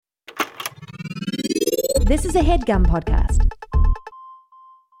This is a HeadGum podcast.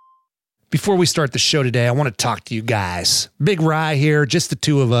 Before we start the show today, I want to talk to you guys. Big Rye here, just the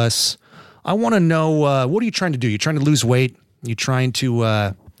two of us. I want to know, what are you trying to do? You trying to lose weight? You trying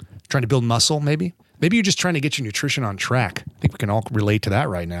to build muscle, maybe? Maybe you're just trying to get your nutrition on track. I think we can all relate to that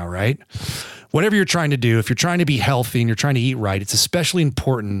right now, right? Whatever you're trying to do, if you're trying to be healthy and you're trying to eat right, it's especially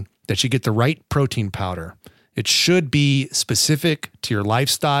important that you get the right protein powder. It should be specific to your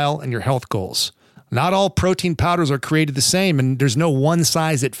lifestyle and your health goals. Not all protein powders are created the same, and there's no one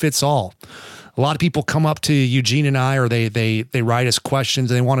size that fits all. A lot of people come up to Eugene and I, or they write us questions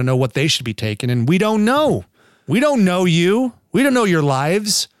and they want to know what they should be taking, and we don't know. We don't know you. We don't know your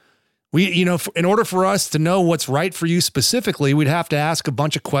lives. In order for us to know what's right for you specifically, we'd have to ask a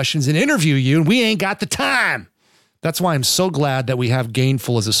bunch of questions and interview you, and we ain't got the time. That's why I'm so glad that we have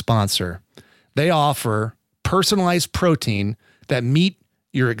Gainful as a sponsor. They offer personalized protein that meet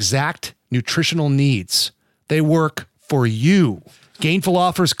your exact nutritional needs. They work for you. Gainful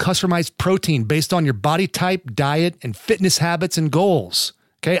offers customized protein based on your body type, diet, and fitness habits and goals.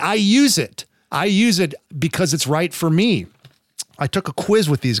 Okay, I use it. I use it because it's right for me. I took a quiz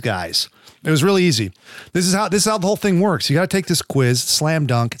with these guys. It was really easy. This is how the whole thing works. You got to take this quiz, slam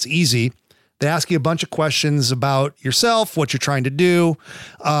dunk. It's easy. They ask you a bunch of questions about yourself, what you're trying to do.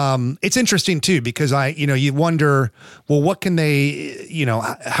 It's interesting too, because you wonder, well, what can they,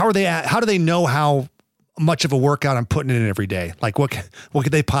 how do they know how much of a workout I'm putting in every day? Like what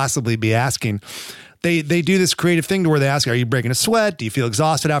could they possibly be asking? They do this creative thing to where they ask, are you breaking a sweat? Do you feel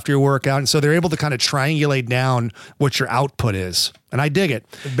exhausted after your workout? And so they're able to kind of triangulate down what your output is. And I dig it.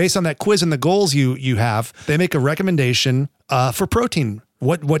 Based on that quiz and the goals you have, they make a recommendation for protein,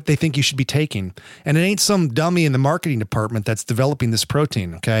 what they think you should be taking. And it ain't some dummy in the marketing department that's developing this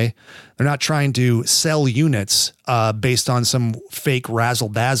protein, okay? They're not trying to sell units based on some fake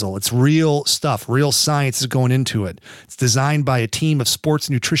razzle-dazzle. It's real stuff. Real science is going into it. It's designed by a team of sports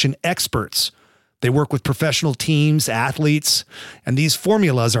nutrition experts. They work with professional teams, athletes, and these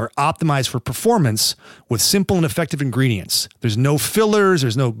formulas are optimized for performance with simple and effective ingredients. There's no fillers,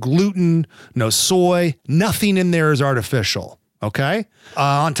 there's no gluten, no soy, nothing in there is artificial, okay?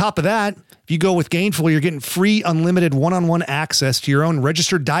 On top of that, if you go with Gainful, you're getting free unlimited one-on-one access to your own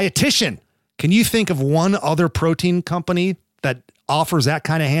registered dietitian. Can you think of one other protein company that offers that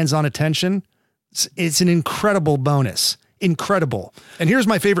kind of hands-on attention? It's an incredible bonus, incredible. And here's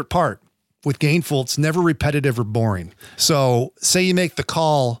my favorite part. With Gainful, it's never repetitive or boring. So say you make the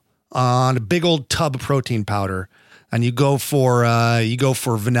call on a big old tub of protein powder and you go for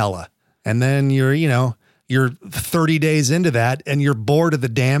vanilla, and then you're 30 days into that and you're bored of the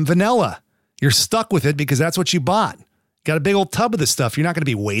damn vanilla. You're stuck with it because that's what you bought. Got a big old tub of this stuff. You're not going to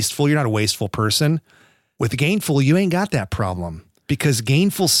be wasteful. You're not a wasteful person. With Gainful, you ain't got that problem because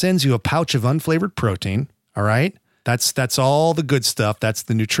Gainful sends you a pouch of unflavored protein. All right. That's all the good stuff. That's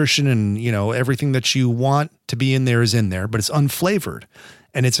the nutrition and, everything that you want to be in there is in there, but it's unflavored.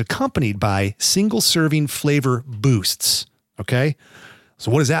 And it's accompanied by single serving flavor boosts. Okay.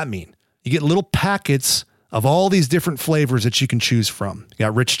 So what does that mean? You get little packets of all these different flavors that you can choose from. You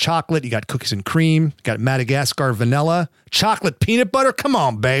got rich chocolate, you got cookies and cream, you got Madagascar vanilla, chocolate peanut butter. Come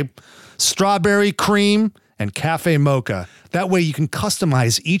on, babe. Strawberry cream and cafe mocha. That way you can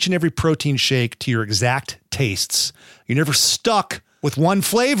customize each and every protein shake to your exact tastes. You're never stuck with one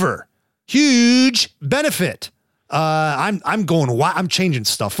flavor. Huge benefit. I'm changing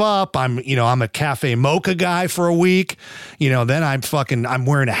stuff up. I'm a cafe mocha guy for a week. Then I'm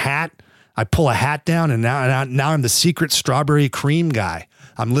wearing a hat. I pull a hat down and now I'm the secret strawberry cream guy.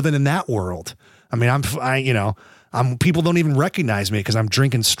 I'm living in that world. I mean, people don't even recognize me because I'm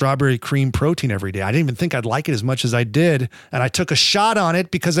drinking strawberry cream protein every day. I didn't even think I'd like it as much as I did. And I took a shot on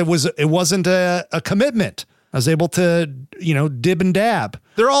it because it wasn't a commitment. I was able to, dib and dab.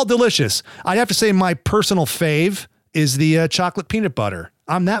 They're all delicious. I have to say my personal fave is the chocolate peanut butter.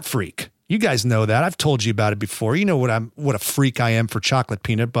 I'm that freak. You guys know that. I've told you about it before. You know what a freak I am for chocolate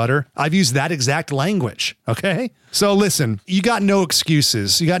peanut butter. I've used that exact language. Okay. So listen, you got no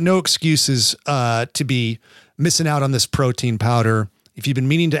excuses. You got no excuses to be missing out on this protein powder. If you've been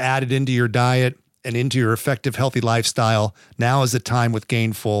meaning to add it into your diet and into your effective, healthy lifestyle, now is the time with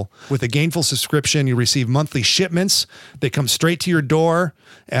Gainful. With a Gainful subscription, you receive monthly shipments. They come straight to your door,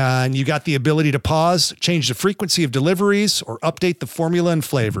 and you got the ability to pause, change the frequency of deliveries, or update the formula and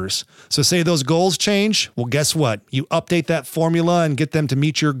flavors. So say those goals change, well, guess what? You update that formula and get them to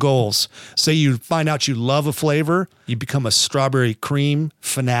meet your goals. Say you find out you love a flavor, you become a strawberry cream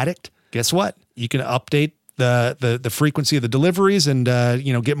fanatic. Guess what? You can update the frequency of the deliveries and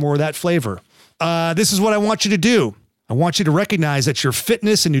get more of that flavor. This is what I want you to do. I want you to recognize that your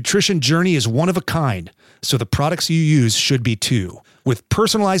fitness and nutrition journey is one of a kind, so the products you use should be too. With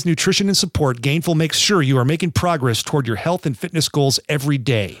personalized nutrition and support, Gainful makes sure you are making progress toward your health and fitness goals every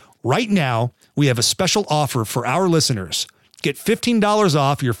day. Right now, we have a special offer for our listeners. Get $15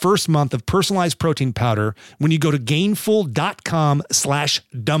 off your first month of personalized protein powder when you go to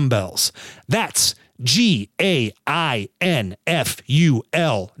gainful.com/dumbbells. That's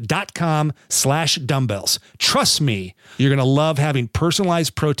GAINFUL.com/dumbbells. Trust me, you're going to love having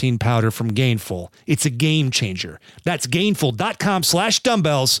personalized protein powder from Gainful. It's a game changer. That's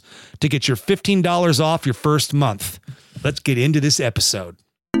gainful.com/dumbbells to get your $15 off your first month. Let's get into this episode.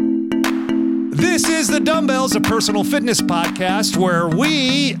 This is The Dumbbells, a personal fitness podcast where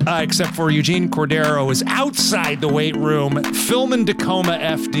we, except for Eugene Cordero, is outside the weight room filming Tacoma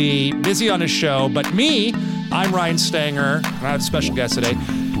FD, busy on his show. But me, I'm Ryan Stanger, and I have a special guest today.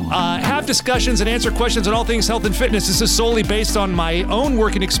 Have discussions and answer questions on all things health and fitness. This is solely based on my own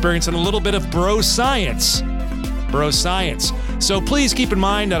working experience and a little bit of bro science. So please keep in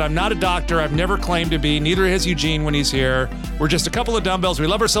mind that I'm not a doctor. I've never claimed to be. Neither has Eugene when he's here. We're just a couple of dumbbells. We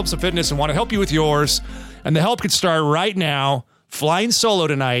love ourselves some fitness and want to help you with yours. And the help could start right now. Flying solo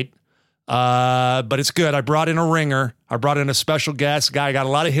tonight. But it's good. I brought in a ringer. I brought in a special guest, guy I got a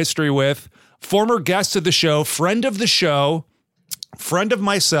lot of history with. Former guest of the show, friend of the show, friend of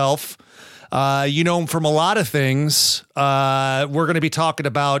myself. You know him from a lot of things. We're going to be talking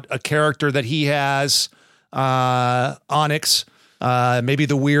about a character that he has, Onyx, maybe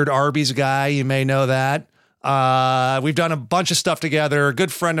the weird Arby's guy. You may know that. We've done a bunch of stuff together.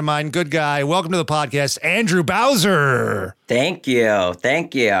 Good friend of mine, good guy. Welcome to the podcast, Andrew Bowser. Thank you.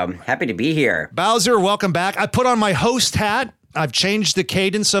 I'm happy to be here. Bowser, welcome back. I put on my host hat. I've changed the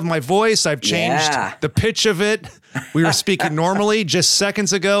cadence of my voice. I've changed the pitch of it. We were speaking normally just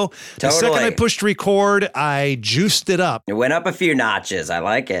seconds ago. The second I pushed record, I juiced it up. It went up a few notches. I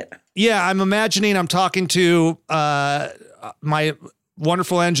like it. Yeah, I'm imagining I'm talking to my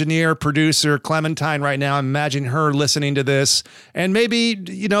wonderful engineer, producer, Clementine right now. I'm imagining her listening to this and maybe,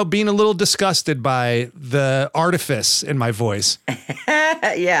 being a little disgusted by the artifice in my voice.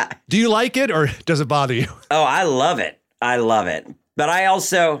 Yeah. Do you like it or does it bother you? Oh, I love it. But I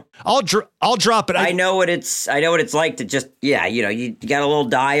also I'll drop it. I know what it's like to just you got a little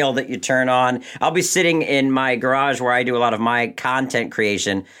dial that you turn on. I'll be sitting in my garage where I do a lot of my content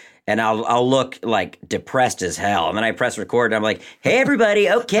creation, and I'll look like depressed as hell. And then I press record and I'm like, hey everybody,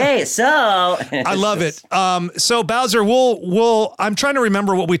 okay, so I love it. So Bowser, I'm trying to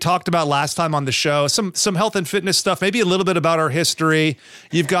remember what we talked about last time on the show. Some health and fitness stuff, maybe a little bit about our history.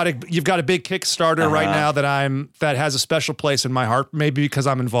 You've got a big Kickstarter right now that has a special place in my heart, maybe because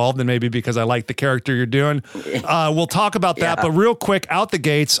I'm involved and maybe because I like the character you're doing. We'll talk about that, but real quick, out the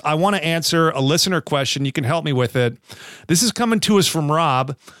gates, I want to answer a listener question. You can help me with it. This is coming to us from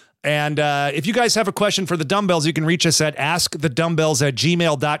Rob. And if you guys have a question for the dumbbells, you can reach us at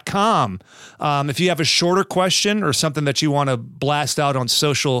askthedumbbells@gmail.com. If you have a shorter question or something that you want to blast out on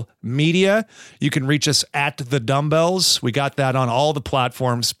social media, you can reach us at the dumbbells. We got that on all the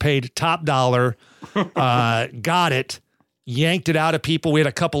platforms, paid top dollar, got it, yanked it out of people. We had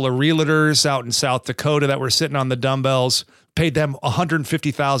a couple of realtors out in South Dakota that were sitting on the dumbbells, paid them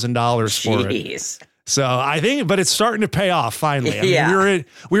 $150,000 for it. So I think, but it's starting to pay off finally. I mean,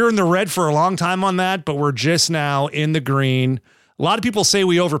 we were in the red for a long time on that, but we're just now in the green. A lot of people say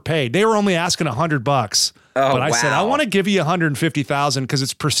we overpaid. They were only asking $100, but I said I want to give you $150,000 because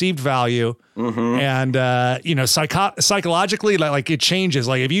it's perceived value, and psychologically, like it changes.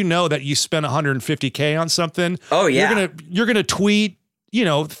 Like if you know that you spent $150K on something, you're gonna tweet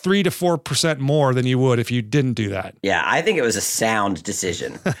 3 to 4% more than you would if you didn't do that. Yeah, I think it was a sound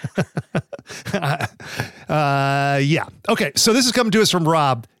decision. Yeah. Okay, so this is coming to us from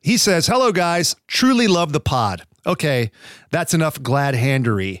Rob. He says, hello, guys. Truly love the pod. Okay, that's enough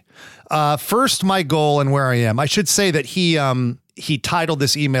glad-handery. First, my goal and where I am. I should say that he titled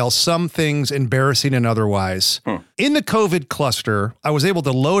this email, Some Things Embarrassing and Otherwise. In the COVID cluster, I was able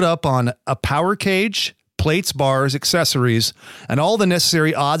to load up on a power cage, plates, bars, accessories, and all the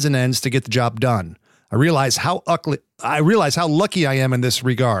necessary odds and ends to get the job done. I realize how lucky I am in this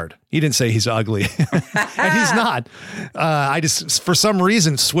regard. He didn't say he's ugly, and he's not. I just, for some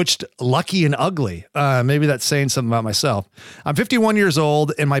reason, switched lucky and ugly. Maybe that's saying something about myself. I'm 51 years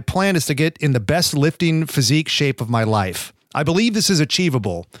old, and my plan is to get in the best lifting physique shape of my life. I believe this is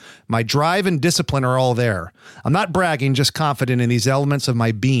achievable. My drive and discipline are all there. I'm not bragging, just confident in these elements of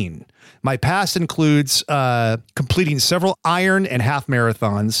my being. My past includes completing several iron and half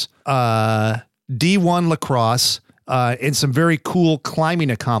marathons, D1 lacrosse, and some very cool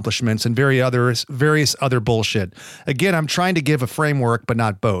climbing accomplishments and various other bullshit. Again, I'm trying to give a framework, but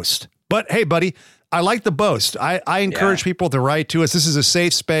not boast. But hey, buddy, I like the boast. I encourage people to write to us. This is a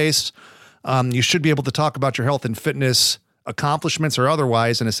safe space. You should be able to talk about your health and fitness accomplishments or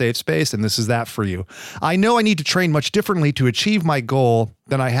otherwise in a safe space, and this is that for you. I know I need to train much differently to achieve my goal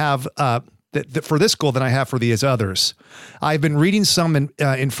than I have for this goal than I have for these others. I've been reading some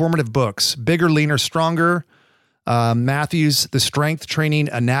informative books, Bigger, Leaner, Stronger, Matthews, The Strength Training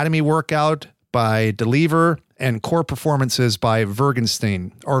Anatomy Workout by DeLever, and Core Performances by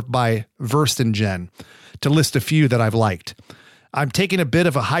Vergenstein or by Verstingen, to list a few that I've liked. I'm taking a bit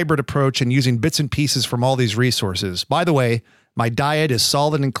of a hybrid approach and using bits and pieces from all these resources. By the way, my diet is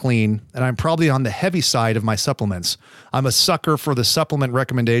solid and clean, and I'm probably on the heavy side of my supplements. I'm a sucker for the supplement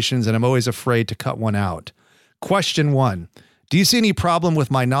recommendations, and I'm always afraid to cut one out. Question 1. Do you see any problem with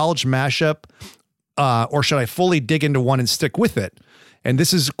my knowledge mashup, or should I fully dig into one and stick with it? And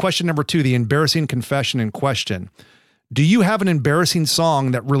this is question number 2, the embarrassing confession in question. Do you have an embarrassing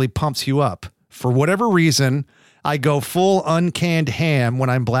song that really pumps you up? For whatever reason, I go full uncanned ham when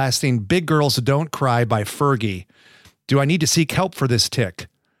I'm blasting Big Girls Don't Cry by Fergie. Do I need to seek help for this tick?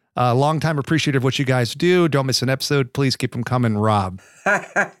 Long time appreciative of what you guys do. Don't miss an episode. Please keep them coming, Rob.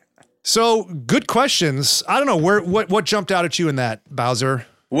 So good questions. I don't know what jumped out at you in that, Bowser.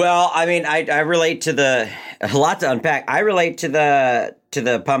 Well, I mean, I relate to a lot to unpack. I relate to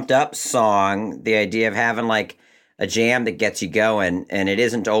the pumped up song, the idea of having like a jam that gets you going, and it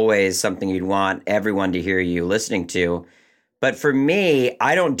isn't always something you'd want everyone to hear you listening to. But for me,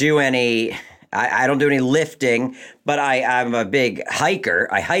 I don't do any lifting, but I'm a big hiker.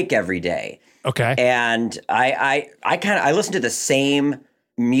 I hike every day. Okay. And I listen to the same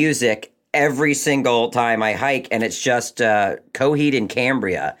music every single time I hike, and it's just Coheed and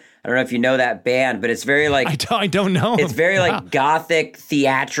Cambria. I don't know if you know that band, but it's very like... I don't know. It's very like gothic,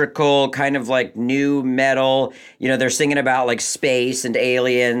 theatrical, kind of like new metal. You know, they're singing about like space and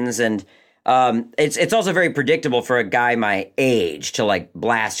aliens, and it's also very predictable for a guy my age to like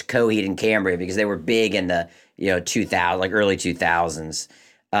blast Coheed and Cambria because they were big in the, 2000, like early 2000s.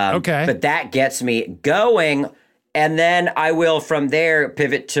 Okay. But that gets me going, and then I will from there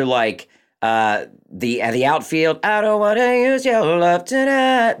pivot to like the outfield. I don't want to use your love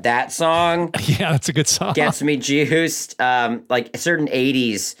tonight. That song. Yeah, that's a good song. Gets me juiced. Like certain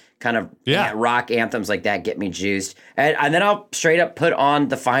 80s kind of rock anthems like that get me juiced. And then I'll straight up put on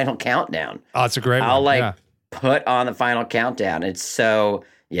the Final Countdown. Oh, it's a great one. I'll put on the Final Countdown. It's so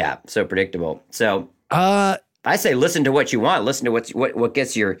predictable. So I say listen to what you want. Listen to what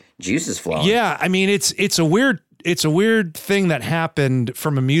gets your juices flowing. Yeah, I mean it's a weird thing that happened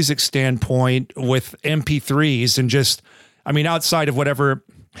from a music standpoint with MP3s and just, I mean, outside of whatever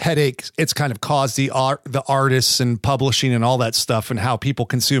headaches it's kind of caused the artists and publishing and all that stuff and how people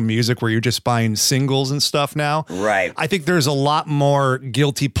consume music where you're just buying singles and stuff now. Right. I think there's a lot more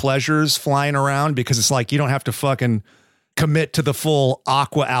guilty pleasures flying around because it's like you don't have to fucking commit to the full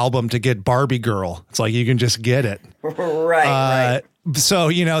Aqua album to get Barbie Girl. It's like you can just get it. Right. So,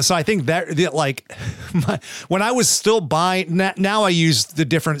 so I think that when I was still buying, now I use the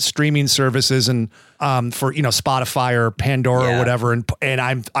different streaming services and for, Spotify or Pandora or whatever. And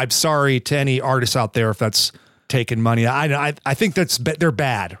I'm sorry to any artists out there if that's taking money. I think they're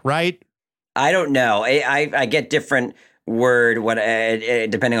bad, right? I don't know. I get different word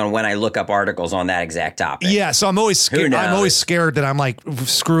depending on when I look up articles on that exact topic. Yeah, so I'm always scared. I'm always scared that I'm like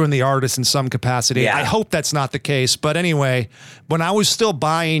screwing the artist in some capacity. Yeah. I hope that's not the case. But anyway, when I was still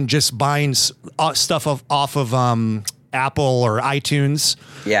buying stuff off of Apple or iTunes.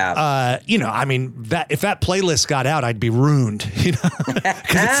 Yeah. I mean, that if that playlist got out, I'd be ruined, because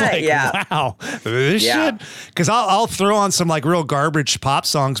it's like, wow, this shit. Because I'll throw on some like real garbage pop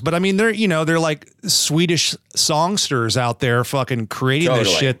songs, but I mean, they're like Swedish songsters out there fucking creating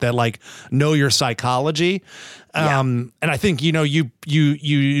this shit that like know your psychology. And I think, you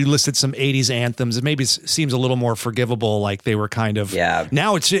listed some 80s anthems. It maybe seems a little more forgivable. Like they were kind of,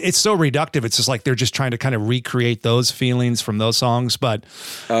 now it's so reductive. It's just like, they're just trying to kind of recreate those feelings from those songs. But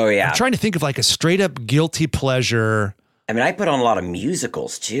I'm trying to think of like a straight up guilty pleasure. I mean, I put on a lot of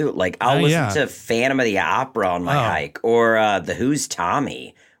musicals too. Like I'll listen to Phantom of the Opera on my hike or The Who's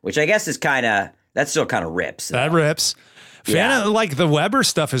Tommy, which I guess is that still kind of rips. That rips. Like the Weber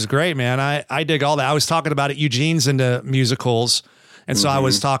stuff is great, man. I dig all that. I was talking about it. Eugene's into musicals. And so I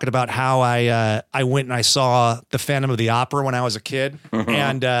was talking about how I went and I saw the Phantom of the Opera when I was a kid.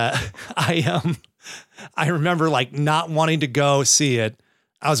 And I remember like not wanting to go see it.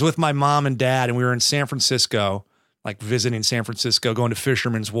 I was with my mom and dad and we were in San Francisco, like visiting San Francisco, going to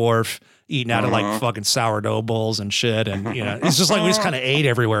Fisherman's Wharf, eating out of like fucking sourdough bowls and shit. And, it's just like we just kind of ate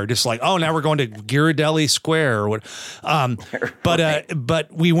everywhere. Just like, oh, now we're going to Ghirardelli Square or what.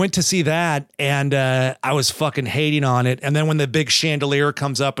 But we went to see that and I was fucking hating on it. And then when the big chandelier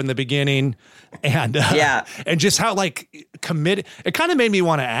comes up in the beginning and and just how like committed, it kind of made me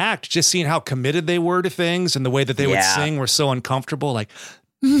want to act, just seeing how committed they were to things and the way that they would sing were so uncomfortable. Like,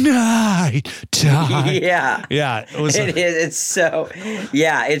 night time. Yeah. It was. It's so.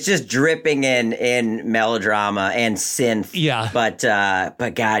 Yeah, it's just dripping in melodrama and synth. Yeah. But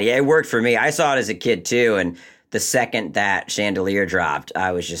God, yeah, it worked for me. I saw it as a kid too, and the second that chandelier dropped,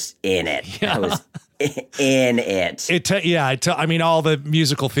 I was just in it. Yeah. I was in it. I mean, all the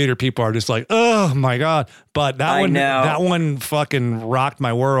musical theater people are just like, oh my God. But that one fucking rocked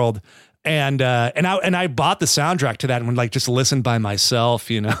my world. And I bought the soundtrack to that and would like just listen by myself,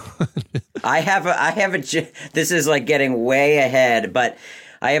 I have a this is like getting way ahead, but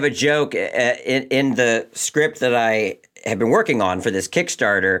I have a joke in the script that I have been working on for this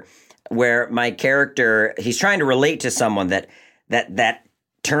Kickstarter where my character, he's trying to relate to someone that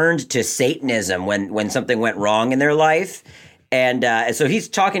turned to Satanism when something went wrong in their life. And so he's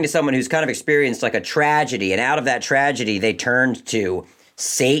talking to someone who's kind of experienced like a tragedy, and out of that tragedy, they turned to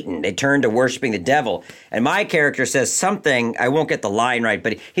Satan. They turned to worshiping the devil. And my character says something, I won't get the line right,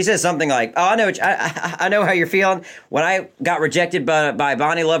 but he says something like, oh, I know how you're feeling. When I got rejected by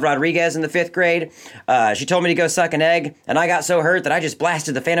Bonnie Love Rodriguez in the 5th grade, she told me to go suck an egg, and I got so hurt that I just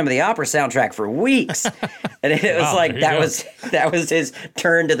blasted the Phantom of the Opera soundtrack for weeks. And it was that was his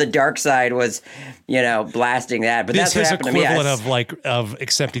turn to the dark side, was, blasting that. But that's what happened to me. His equivalent of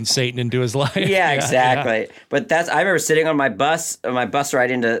accepting Satan into his life. Yeah, exactly. Yeah. But I remember sitting on my bus ride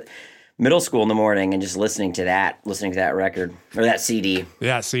into middle school in the morning and just listening to that record or that CD.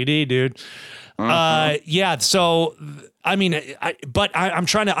 Yeah, CD, dude. So I mean, I'm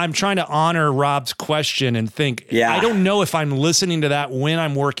trying to honor Rob's question and think. Yeah. I don't know if I'm listening to that when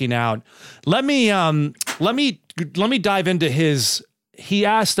I'm working out. Let me dive into his. He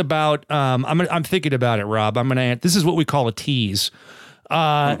asked about. I'm thinking about it, Rob. This is what we call a tease.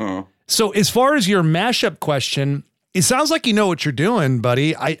 So as far as your mashup question, it sounds like you know what you're doing,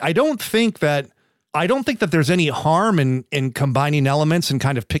 buddy. I don't think that there's any harm in combining elements and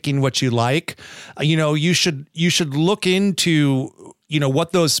kind of picking what you like. You should look into,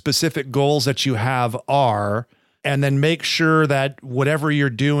 what those specific goals that you have are, and then make sure that whatever you're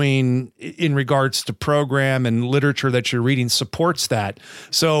doing in regards to program and literature that you're reading supports that.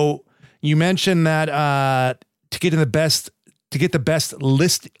 So you mentioned that to get the best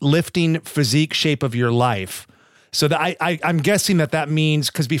lifting physique shape of your life. So I'm guessing that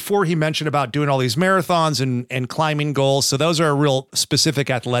means, because before he mentioned about doing all these marathons and climbing goals, so those are real specific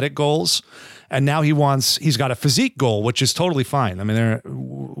athletic goals. And now he's got a physique goal, which is totally fine. I mean,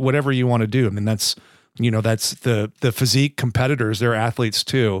 whatever you want to do. I mean, that's the physique competitors, they're athletes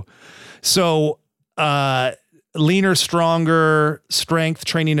too. So leaner, stronger, strength,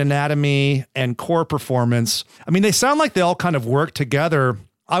 training anatomy, and core performance. I mean, they sound like they all kind of work together.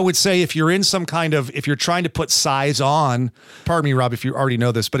 I would say if you're trying to put size on, pardon me, Rob, if you already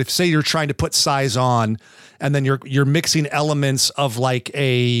know this, but if say you're trying to put size on and then you're mixing elements of like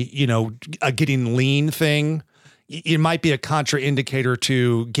a getting lean thing, it might be a contraindicator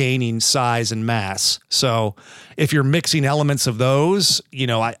to gaining size and mass. So if you're mixing elements of those,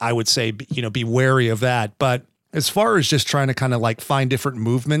 I would say, be wary of that. But as far as just trying to kind of like find different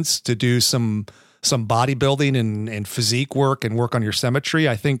movements to do some bodybuilding and physique work and work on your symmetry,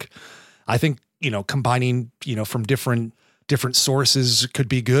 I think, combining, from different sources could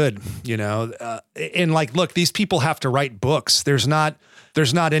be good, and like, look, these people have to write books. There's not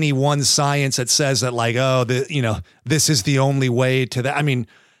any one science that says that like, this is the only way to that. I mean,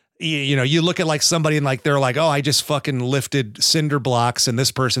 you look at like somebody and like, they're like, oh, I just fucking lifted cinder blocks. And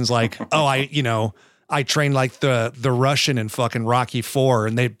this person's like, oh, I trained like the Russian in fucking Rocky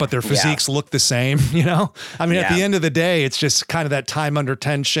IV, but their physiques look the same, I mean, at the end of the day, it's just kind of that time under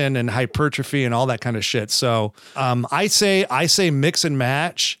tension and hypertrophy and all that kind of shit. So I say mix and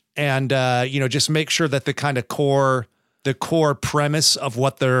match, and just make sure that the kind of core premise of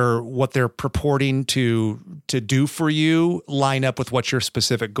what they're purporting to do for you line up with what your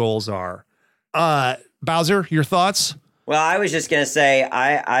specific goals are. Bowser, your thoughts? Well, I was just going to say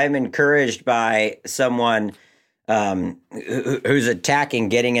I'm encouraged by someone who's attacking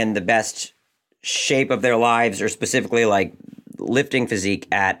getting in the best shape of their lives, or specifically like lifting physique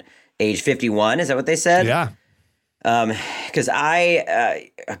at age 51. Is that what they said? Yeah. Because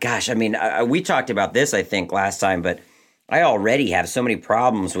we talked about this, I think, last time, but I already have so many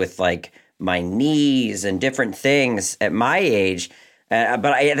problems with like my knees and different things at my age. But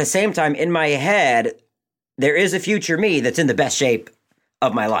at the same time, in my head, there is a future me that's in the best shape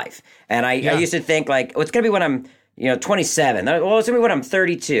of my life. And I used to think like, oh, it's going to be when I'm, 27. Well, it's going to be when I'm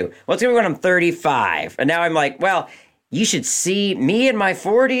 32. Well, it's going to be when I'm 35. And now I'm like, well, you should see me in my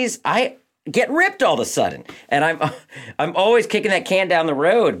 40s. I get ripped all of a sudden. And I'm always kicking that can down the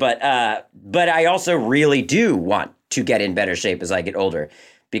road. But I also really do want to get in better shape as I get older,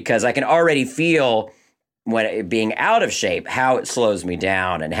 because I can already feel when being out of shape, how it slows me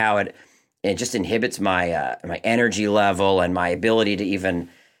down and how it just inhibits my my energy level and my ability to even,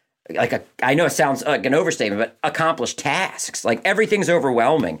 I know it sounds like an overstatement, but accomplish tasks. Like everything's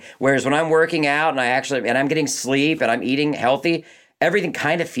overwhelming. Whereas when I'm working out and I'm getting sleep and I'm eating healthy, everything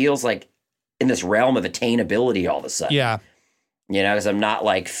kind of feels like in this realm of attainability all of a sudden. Yeah. Because I'm not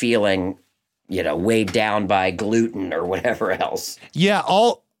like feeling, weighed down by gluten or whatever else. Yeah.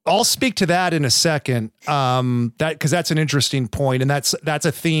 I'll speak to that in a second. Because that's an interesting point, and that's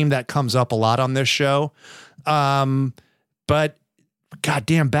a theme that comes up a lot on this show. But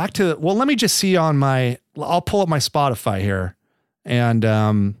goddamn, let me just see I'll pull up my Spotify here, and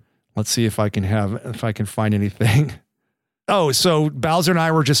let's see if I can find anything. Oh, so Bowser and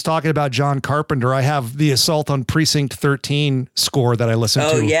I were just talking about John Carpenter. I have the Assault on Precinct 13 score that I listen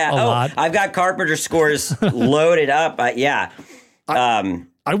to a lot. I've got Carpenter scores loaded up. I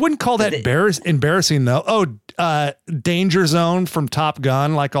wouldn't call that embarrassing though. Oh, Danger Zone from Top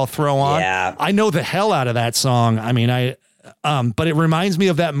Gun, like I'll throw on. Yeah. I know the hell out of that song. I mean, but it reminds me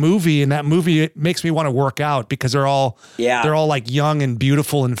of that movie, and that movie, it makes me want to work out because they're all like young and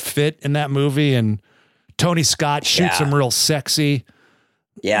beautiful and fit in that movie. And Tony Scott shoots them real sexy.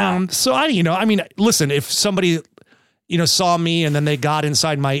 Yeah. So listen, if somebody, saw me and then they got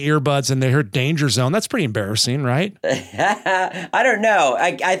inside my earbuds and they heard Danger Zone, that's pretty embarrassing, right? I don't know.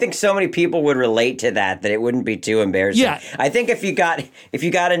 I think so many people would relate to that it wouldn't be too embarrassing. Yeah. I think if you got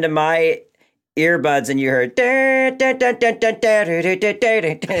into my earbuds and you heard it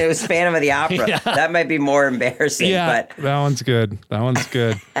was Phantom of the Opera, that might be more embarrassing. Yeah, but that one's good.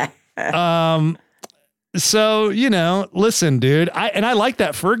 So, listen, dude, I like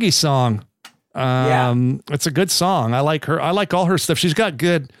that Fergie song. It's a good song. I like her. I like all her stuff. She's got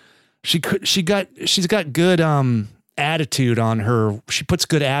good attitude on her. She puts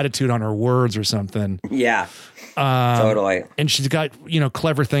good attitude on her words or something. Yeah. Totally. And she's got,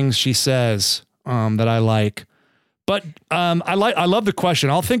 clever things she says, that I like. But I love the question.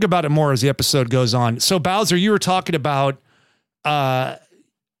 I'll think about it more as the episode goes on. So Bowser, you were talking about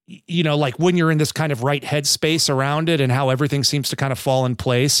like when you're in this kind of right headspace around it and how everything seems to kind of fall in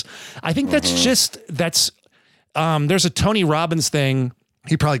place. I think there's a Tony Robbins thing.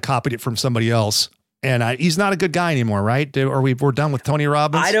 He probably copied it from somebody else, and he's not a good guy anymore, right? We're done with Tony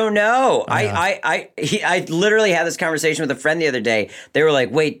Robbins? I don't know. I literally had this conversation with a friend the other day. They were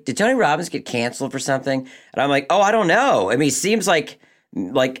like, wait, did Tony Robbins get canceled for something? And I'm like, oh, I don't know. I mean, it seems like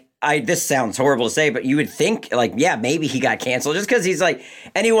this sounds horrible to say, but you would think maybe he got canceled just because he's like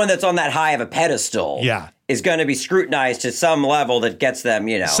anyone that's on that high of a pedestal is going to be scrutinized to some level that gets them,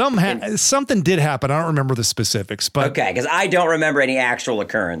 something did happen. I don't remember the specifics, but okay. Cause I don't remember any actual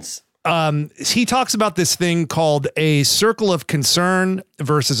occurrence. He talks about this thing called a circle of concern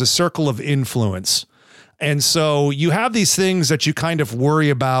versus a circle of influence. And so you have these things that you kind of worry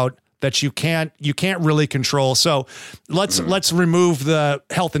about that you can't really control. So let's remove the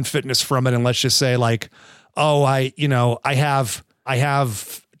health and fitness from it. And let's just say I have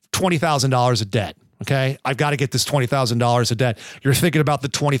 $20,000 of debt. Okay. I've got to get this $20,000 of debt. You're thinking about the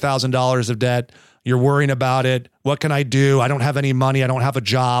 $20,000 of debt. You're worrying about it. What can I do? I don't have any money. I don't have a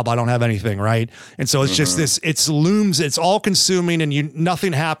job. I don't have anything, right? And so it's just this, it's looms, it's all consuming, and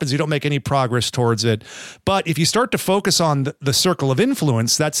nothing happens. You don't make any progress towards it. But if you start to focus on the circle of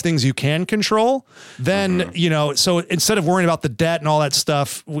influence, that's things you can control, then, so instead of worrying about the debt and all that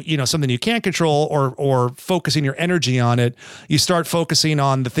stuff, something you can't control or focusing your energy on it, you start focusing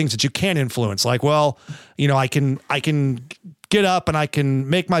on the things that you can influence. Like, well, I can get up and I can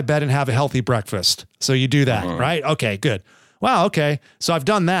make my bed and have a healthy breakfast. So you do that, right? Okay, good. Wow, okay. So I've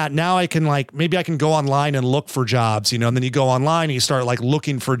done that. Now I can maybe I can go online and look for jobs, and then you go online and you start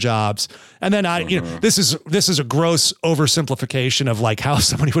looking for jobs. And then this is a gross oversimplification of how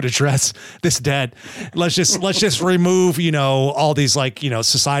somebody would address this debt. Let's just remove, all these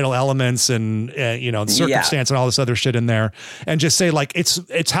societal elements and, circumstance and all this other shit in there, and just say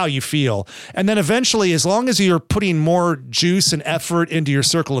it's how you feel. And then eventually, as long as you're putting more juice and effort into your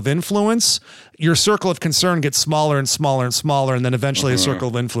circle of influence, your circle of concern gets smaller and smaller and smaller. And then eventually a circle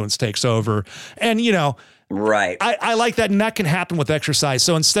of influence takes over. And, right. I like that. And that can happen with exercise.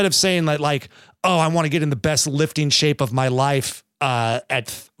 So instead of saying oh, I want to get in the best lifting shape of my life, at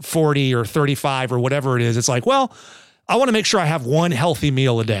 40 or 35 or whatever it is. It's like, well, I want to make sure I have one healthy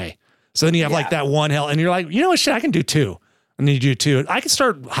meal a day. So then you have like that one and you're like, you know what, shit, I can do two. And then you do two. I can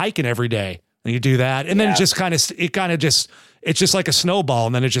start hiking every day and you do that. And then it's just like a snowball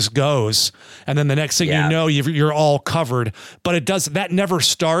and then it just goes. And then the next thing you know, you're all covered, but that never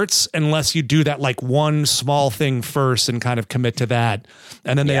starts unless you do that like one small thing first and kind of commit to that.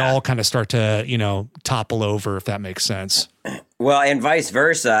 And then they all kind of start to, you know, topple over, if that makes sense. Well, and vice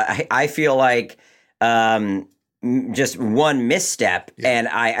versa. I feel like, just one misstep and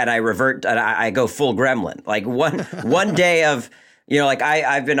I revert and I go full gremlin. Like one day of, you know, like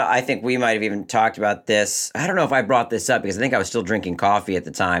I think we might have even talked about this. I don't know if I brought this up because I think I was still drinking coffee at the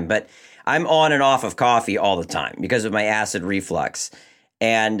time, but I'm on and off of coffee all the time because of my acid reflux.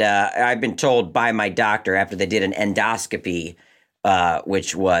 And I've been told by my doctor after they did an endoscopy,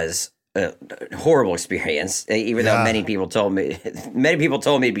 which was a horrible experience, even though many people told me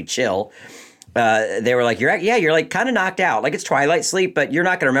to be chill. They were like, you're like kind of knocked out. Like it's twilight sleep, but you're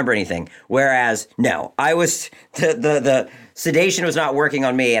not going to remember anything. Whereas, no, I was, the sedation was not working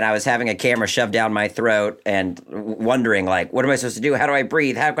on me and I was having a camera shoved down my throat and wondering like, what am I supposed to do? How do I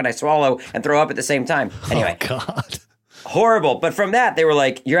breathe? How can I swallow and throw up at the same time? Anyway. Oh, God. Horrible. But from that, they were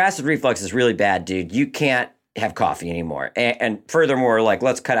like, your acid reflux is really bad, dude. You can't have coffee anymore. And furthermore, like,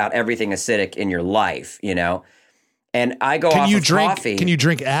 let's cut out everything acidic in your life, you know? And I go off of coffee. Can you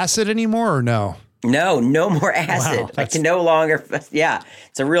drink acid anymore or no? No more acid. Wow, I can no longer. Yeah,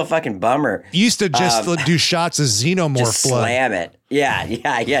 it's a real fucking bummer. You used to just do shots of Xenomorph just blood. Slam it. Yeah,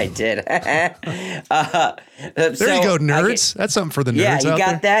 I did. There you go, nerds. That's something for the nerds. Yeah, you out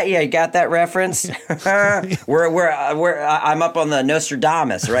got there. that. Yeah, you got that reference. I'm up on the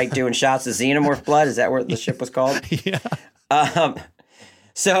Nostradamus, right? Doing shots of Xenomorph blood. Is that what the ship was called? Yeah.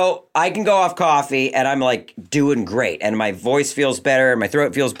 So I can go off coffee and I'm like doing great and my voice feels better and my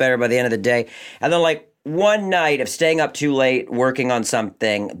throat feels better by the end of the day. And then like one night of staying up too late working on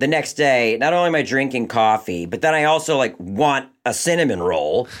something, the next day, not only am I drinking coffee, but then I also like want a cinnamon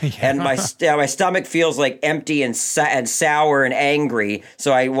roll and my stomach feels like empty and sour and angry.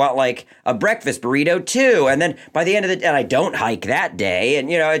 So I want like a breakfast burrito too. And then by the end of the day, and I don't hike that day. And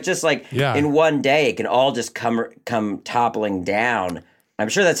you know, it's just like in one day, it can all just come toppling down. I'm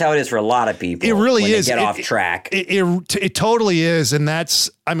sure that's how it is for a lot of people. It really when is. They get off track. It totally is. And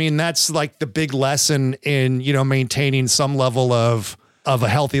that's like the big lesson in, you know, maintaining some level of a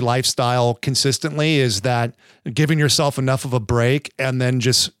healthy lifestyle consistently is that giving yourself enough of a break and then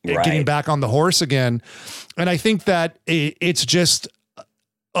just getting back on the horse again. And I think that it's just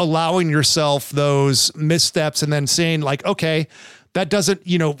allowing yourself those missteps and then saying like, okay, that doesn't,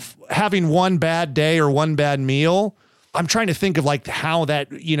 you know, having one bad day or one bad meal. I'm trying to think of like how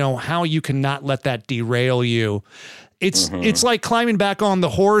that, you know, how you can not let that derail you. It's like climbing back on the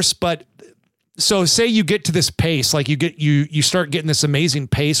horse, but so say you get to this pace, like you start getting this amazing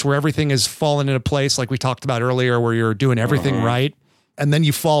pace where everything is falling into place. Like we talked about earlier, where you're doing everything right. And then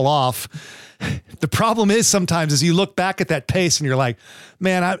you fall off. The problem is sometimes is you look back at that pace and you're like,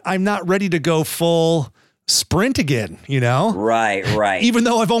 man, I'm not ready to go full sprint again, you know? Right. Even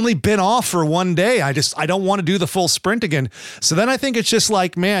though I've only been off for one day, I don't want to do the full sprint again. So then I think it's just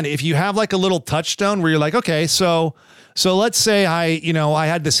like, man, if you have like a little touchstone where you're like, okay, so let's say I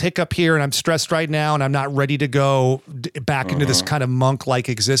had this hiccup here and I'm stressed right now and I'm not ready to go back into this kind of monk-like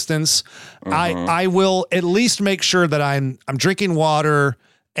existence. I will at least make sure that I'm drinking water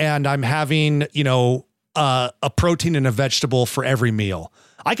and I'm having, you know, a protein and a vegetable for every meal.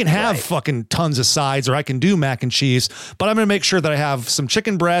 I can have fucking tons of sides or I can do mac and cheese, but I'm going to make sure that I have some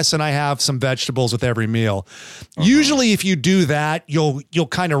chicken breasts and I have some vegetables with every meal. Usually if you do that, you'll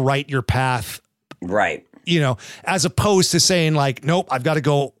kind of write your path. Right. You know, as opposed to saying like, nope, I've got to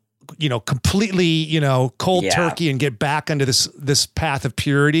go, you know, completely, you know, cold turkey and get back into this path of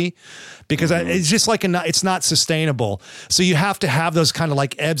purity because it's just like, it's not sustainable. So you have to have those kind of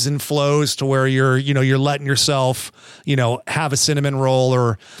like ebbs and flows to where you're letting yourself, you know, have a cinnamon roll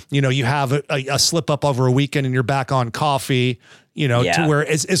or, you know, you have a slip up over a weekend and you're back on coffee, you know, to where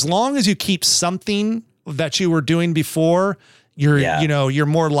as long as you keep something that you were doing before, you're, you know, you're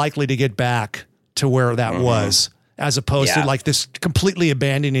more likely to get back to where that was. As opposed to like this completely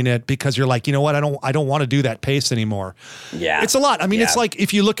abandoning it because you're like, you know what, I don't want to do that pace anymore. Yeah. It's a lot. I mean, it's like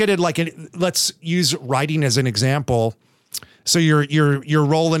if you look at it like let's use writing as an example. So you're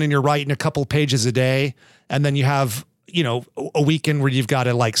rolling and you're writing a couple pages a day and then you have, you know, a weekend where you've got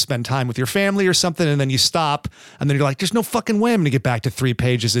to like spend time with your family or something and then you stop and then you're like, there's no fucking way I'm going to get back to 3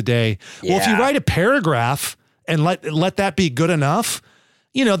 pages a day. Yeah. Well, if you write a paragraph and let that be good enough,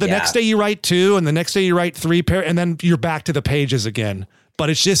 You know, the next day you write 2 and the next day you write 3 pair and then you're back to the pages again. But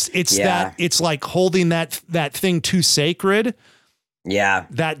it's just, it's like holding that thing too sacred. Yeah.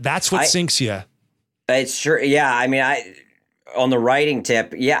 That's what sinks you. It's true. Yeah. I mean, on the writing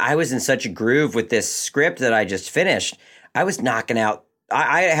tip, I was in such a groove with this script that I just finished. I was knocking out,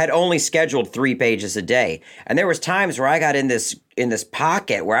 I had only scheduled 3 pages a day. And there was times where I got in this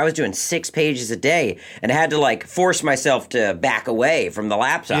pocket where I was doing 6 pages a day and had to like force myself to back away from the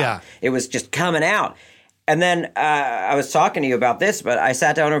laptop. Yeah. It was just coming out. And then I was talking to you about this, but I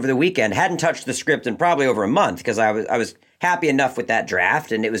sat down over the weekend, hadn't touched the script in probably over a month because I was happy enough with that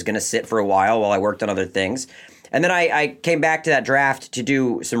draft and it was going to sit for a while I worked on other things. And then I came back to that draft to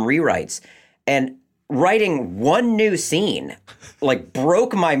do some rewrites. And writing one new scene like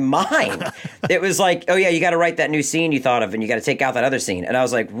broke my mind. It was like, oh yeah, you got to write that new scene you thought of and you got to take out that other scene. And I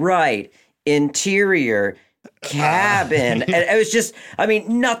was like, right, interior, cabin. And it was just, I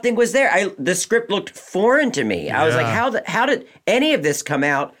mean, nothing was there. The script looked foreign to me. I was like, how did any of this come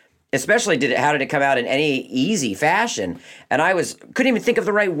out? Especially how did it come out in any easy fashion? And couldn't even think of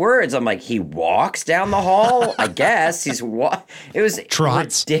the right words. I'm like, he walks down the hall. I guess it was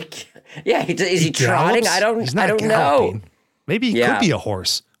trots. Ridiculous. Yeah, is he trotting? I don't know. Maybe he could be a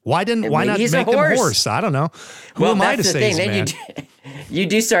horse. Why not make him horse? I don't know. Who am I to say he's man? You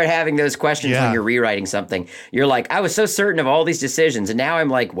do start having those questions when you're rewriting something. You're like, I was so certain of all these decisions, and now I'm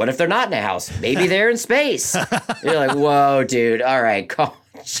like, what if they're not in a house? Maybe they're in space. You're like, whoa, dude. All right,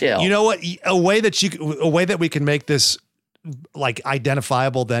 chill. You know what? A way that we can make this like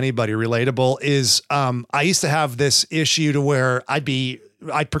identifiable to anybody, relatable, is I used to have this issue to where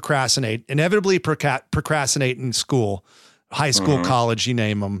I'd procrastinate, inevitably procrastinate in school, high school, college, you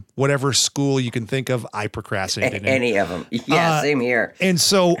name them, whatever school you can think of, I procrastinated in. Any of them. Yeah, same here. And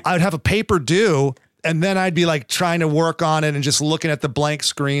so I'd have a paper due and then I'd be like trying to work on it and just looking at the blank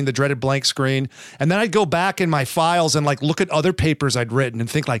screen, the dreaded blank screen. And then I'd go back in my files and like look at other papers I'd written and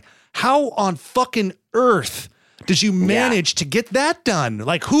think like, how on fucking earth did you manage to get that done?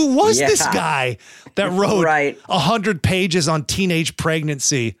 Like, who was this guy that wrote 100 pages on teenage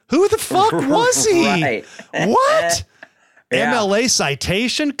pregnancy? Who the fuck was he? What? MLA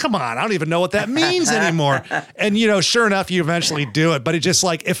citation? Come on. I don't even know what that means anymore. And, sure enough, you eventually do it. But it just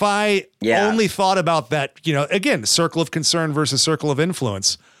like, if I only thought about that, again, circle of concern versus circle of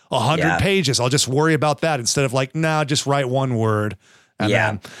influence, 100 pages, I'll just worry about that instead of like, just write one word. And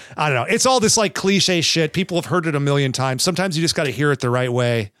then, I don't know. It's all this like cliche shit. People have heard it a million times. Sometimes you just got to hear it the right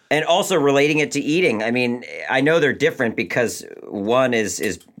way. And also relating it to eating. I mean, I know they're different because one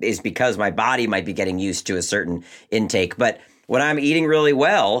is because my body might be getting used to a certain intake. But when I'm eating really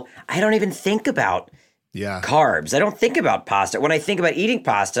well, I don't even think about carbs. I don't think about pasta. When I think about eating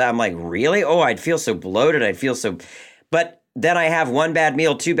pasta, I'm like, really? Oh, I'd feel so bloated. But then I have 1 bad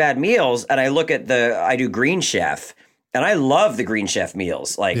meal, 2 bad meals, and I look at I do Green Chef. And I love the Green Chef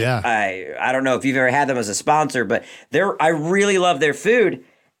meals. Like, I don't know if you've ever had them as a sponsor, but I really love their food.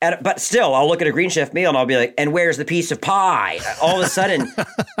 But still, I'll look at a Green Chef meal and I'll be like, and where's the piece of pie? All of a sudden,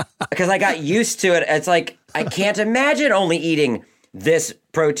 because I got used to it, it's like, I can't imagine only eating this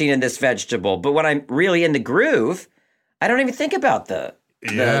protein and this vegetable. But when I'm really in the groove, I don't even think about the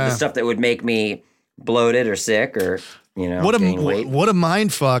stuff that would make me bloated or sick or, gain weight. What a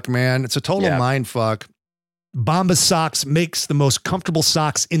mind fuck, man. It's a total mind fuck. Bombas Socks makes the most comfortable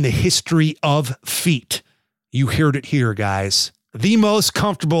socks in the history of feet. You heard it here, guys. The most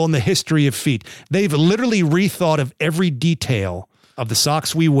comfortable in the history of feet. They've literally rethought of every detail of the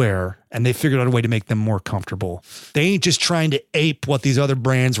socks we wear, and they figured out a way to make them more comfortable. They ain't just trying to ape what these other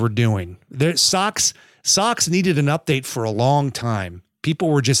brands were doing. Their socks needed an update for a long time. People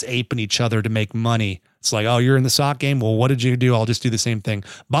were just aping each other to make money. It's like, oh, you're in the sock game? Well, what did you do? I'll just do the same thing.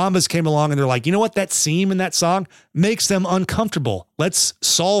 Bombas came along and they're like, you know what? That seam in that sock makes them uncomfortable. Let's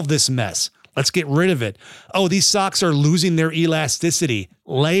solve this mess. Let's get rid of it. Oh, these socks are losing their elasticity.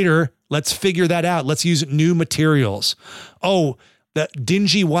 Later, let's figure that out. Let's use new materials. Oh, the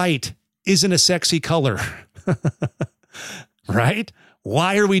dingy white isn't a sexy color. Right?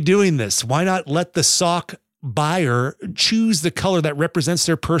 Why are we doing this? Why not let the sock buyer choose the color that represents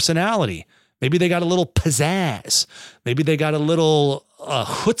their personality? Maybe they got a little pizzazz. Maybe they got a little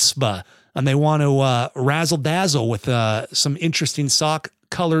chutzpah and they want to razzle dazzle with some interesting sock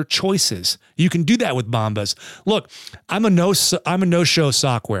color choices. You can do that with Bombas. Look, I'm a no-show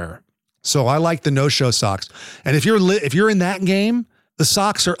sock wearer. So I like the no-show socks. And if you're in that game, The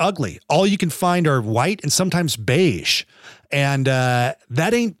socks are ugly. All you can find are white and sometimes beige. And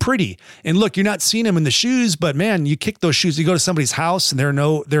that ain't pretty. And look, you're not seeing them in the shoes, but man, you kick those shoes. You go to somebody's house and there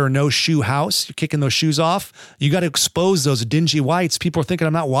are no shoe house. You're kicking those shoes off. You got to expose those dingy whites. People are thinking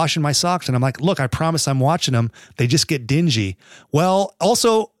I'm not washing my socks. And I'm like, look, I promise I'm watching them. They just get dingy. Well,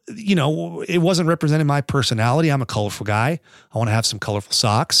 also, you know, it wasn't representing my personality. I'm a colorful guy. I want to have some colorful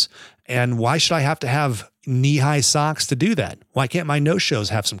socks. And why should I have to have knee-high socks to do that? Why can't my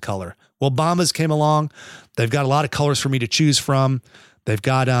no-shows have some color? Well, Bombas came along. They've got a lot of colors for me to choose from. They've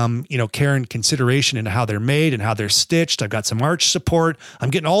got, care and consideration into how they're made and how they're stitched. I've got some arch support.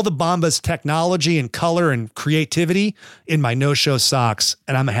 I'm getting all the Bombas technology and color and creativity in my no-show socks,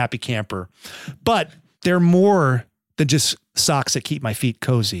 and I'm a happy camper. But they're more than just socks that keep my feet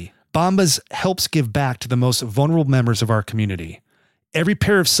cozy. Bombas helps give back to the most vulnerable members of our community. Every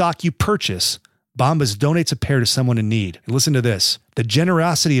pair of sock you purchase, Bombas donates a pair to someone in need. And listen to this. The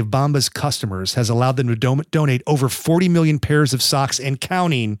generosity of Bombas customers has allowed them to donate over 40 million pairs of socks and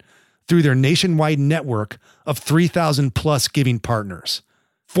counting through their nationwide network of 3,000 plus giving partners.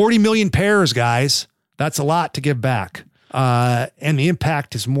 40 million pairs, guys. That's a lot to give back. And the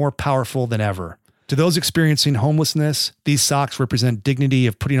impact is more powerful than ever. To those experiencing homelessness, these socks represent dignity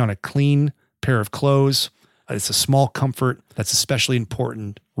of putting on a clean pair of clothes. It's a small comfort that's especially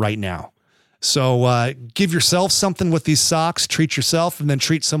important right now. So give yourself something with these socks, treat yourself, and then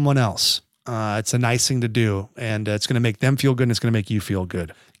treat someone else. It's a nice thing to do, and it's going to make them feel good, and it's going to make you feel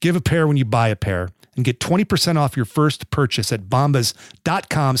good. Give a pair when you buy a pair, and get 20% off your first purchase at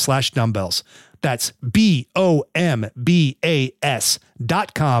bombas.com/dumbbells. That's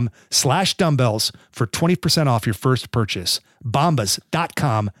BOMBAS.com/dumbbells for 20% off your first purchase.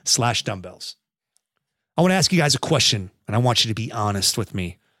 Bombas.com/dumbbells. I want to ask you guys a question, and I want you to be honest with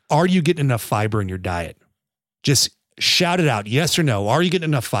me. Are you getting enough fiber in your diet? Just shout it out. Yes or no. Are you getting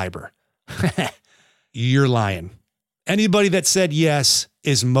enough fiber? You're lying. Anybody that said yes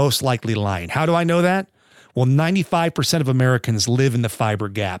is most likely lying. How do I know that? Well, 95% of Americans live in the fiber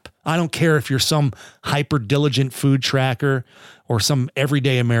gap. I don't care if you're some hyper diligent food tracker or some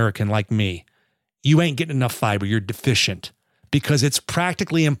everyday American like me. You ain't getting enough fiber. You're deficient because it's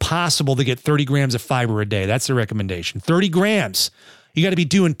practically impossible to get 30 grams of fiber a day. That's the recommendation. 30 grams. You got to be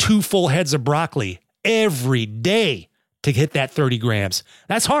doing 2 full heads of broccoli every day to hit that 30 grams.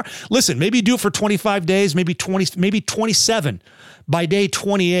 That's hard. Listen, maybe you do it for 25 days, maybe 20, maybe 27. By day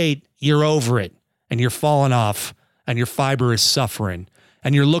 28, you're over it and you're falling off and your fiber is suffering.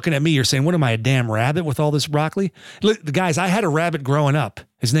 And you're looking at me, you're saying, what am I, a damn rabbit with all this broccoli? Look, guys, I had a rabbit growing up.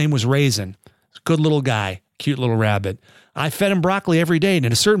 His name was Raisin. Good little guy, cute little rabbit. I fed him broccoli every day. And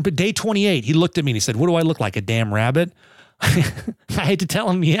at a certain day 28, he looked at me and he said, what do I look like, a damn rabbit? I hate to tell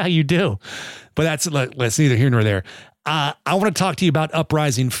him, yeah, you do. But that's neither here nor there. I want to talk to you about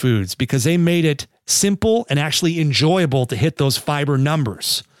Uprising Foods because they made it simple and actually enjoyable to hit those fiber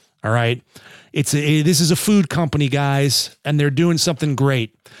numbers. All right. This is a food company, guys, and they're doing something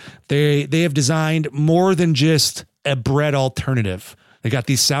great. They have designed more than just a bread alternative. They got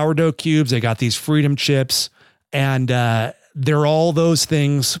these sourdough cubes. They got these Freedom chips, and they're all those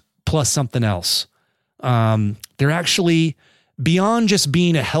things plus something else. They're actually beyond just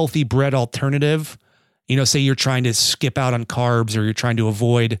being a healthy bread alternative. You know, say you're trying to skip out on carbs or you're trying to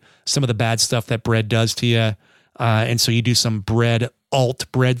avoid some of the bad stuff that bread does to you. And so you do some bread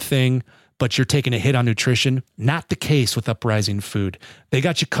thing, but you're taking a hit on nutrition. Not the case with Uprising Food. They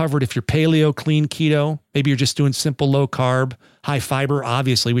got you covered if you're paleo, clean, keto. Maybe you're just doing simple, low carb, high fiber.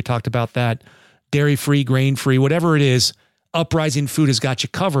 Obviously, we talked about that. Dairy-free, grain-free, whatever it is, Uprising Food has got you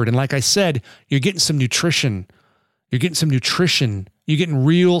covered. And like I said, you're getting some nutrition. You're getting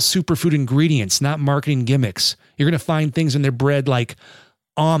real superfood ingredients, not marketing gimmicks. You're going to find things in their bread like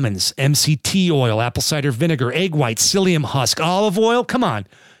almonds, MCT oil, apple cider vinegar, egg whites, psyllium husk, olive oil. Come on.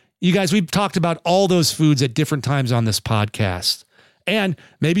 You guys, we've talked about all those foods at different times on this podcast. And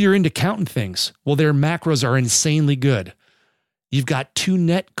maybe you're into counting things. Well, their macros are insanely good. You've got 2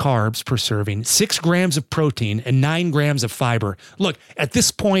 net carbs per serving, 6 grams of protein, and 9 grams of fiber. Look, at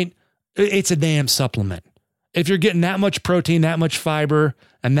this point, it's a damn supplement. If you're getting that much protein, that much fiber,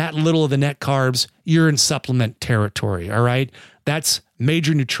 and that little of the net carbs, you're in supplement territory, all right? That's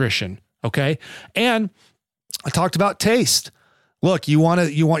major nutrition, okay? And I talked about taste. Look, you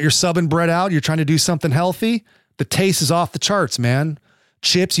want your sub and bread out, you're trying to do something healthy, the taste is off the charts, man.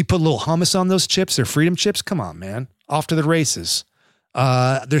 Chips, you put a little hummus on those chips, they're Freedom chips, come on, man. Off to the races.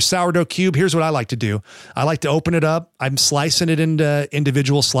 There's sourdough cube. Here's what I like to do. I like to open it up. I'm slicing it into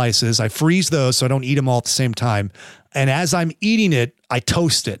individual slices. I freeze those so I don't eat them all at the same time. And as I'm eating it, I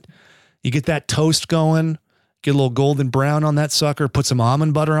toast it. You get that toast going. get a little golden brown on that sucker, put some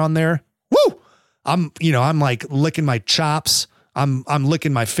almond butter on there. Woo! I'm like licking my chops. I'm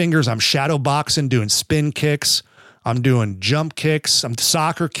licking my fingers. I'm shadow boxing, doing spin kicks. I'm doing jump kicks. I'm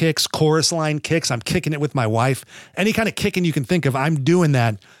soccer kicks, chorus line kicks. I'm kicking it with my wife. Any kind of kicking you can think of, I'm doing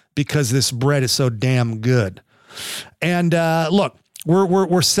that because this bread is so damn good. And look,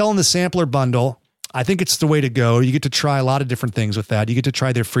 we're selling the sampler bundle. I think it's the way to go. You get to try a lot of different things with that. You get to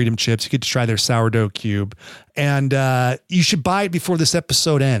try their Freedom Chips. You get to try their sourdough cube. And you should buy it before this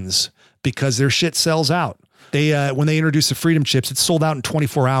episode ends because their shit sells out. They when they introduced the Freedom Chips, it sold out in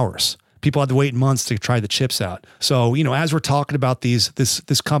 24 hours. People had to wait months to try the chips out. So, as we're talking about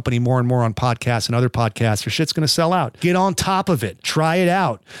this company more and more on podcasts and other podcasts, your shit's going to sell out. Get on top of it. Try it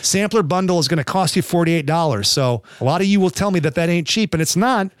out. Sampler bundle is going to cost you $48. So a lot of you will tell me that ain't cheap, and it's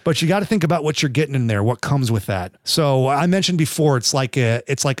not, but you got to think about what you're getting in there, what comes with that. So I mentioned before, it's like a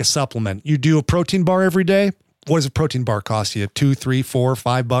supplement. You do a protein bar every day. What does a protein bar cost you? $2, $3,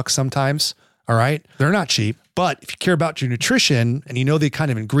 $4, $5 sometimes. All right. They're not cheap. But if you care about your nutrition and you know the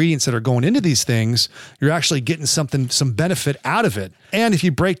kind of ingredients that are going into these things, you're actually getting some benefit out of it. And if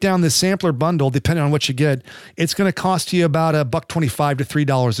you break down this sampler bundle, depending on what you get, it's going to cost you about $1.25 to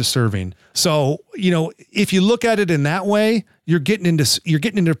 $3 a serving. So, if you look at it in that way, you're getting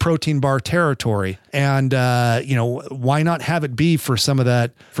into protein bar territory. And, why not have it be for some of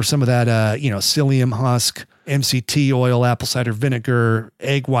that, psyllium husk, MCT oil, apple cider vinegar,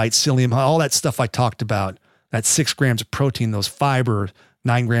 egg white, psyllium, all that stuff I talked about. That's 6 grams of protein, those fiber,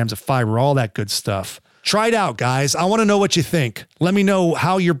 9 grams of fiber, all that good stuff. Try it out, guys. I want to know what you think. Let me know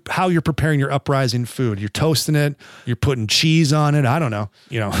how you're preparing your uprising food. You're toasting it. You're putting cheese on it. I don't know.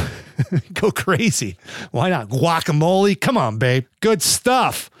 Go crazy. Why not? Guacamole. Come on, babe. Good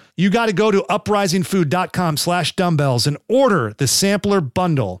stuff. You got to go to uprisingfood.com/dumbbells and order the sampler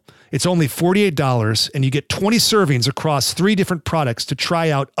bundle. It's only $48 and you get 20 servings across 3 different products to try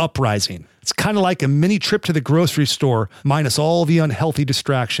out Uprising. It's kind of like a mini trip to the grocery store minus all the unhealthy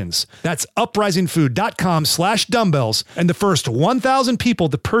distractions. That's uprisingfood.com/dumbbells. And the first 1,000 people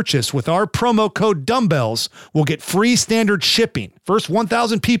to purchase with our promo code dumbbells will get free standard shipping. First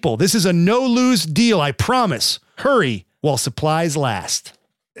 1,000 people. This is a no-lose deal, I promise. Hurry while supplies last.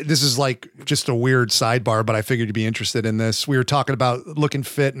 This is like just a weird sidebar, but I figured you'd be interested in this. We were talking about looking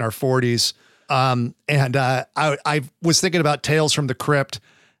fit in our 40s. I was thinking about Tales from the Crypt.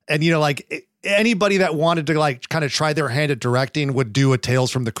 And, anybody that wanted to kind of try their hand at directing would do a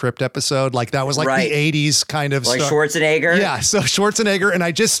Tales from the Crypt episode. Like that was the 80s kind of like stuff. Schwarzenegger. Yeah. So Schwarzenegger. And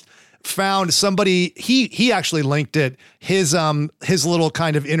I just found somebody, he actually linked it, his little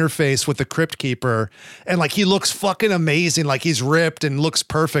kind of interface with the Crypt Keeper. And he looks fucking amazing. Like he's ripped and looks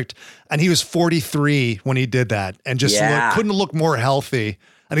perfect. And he was 43 when he did that and just couldn't look more healthy.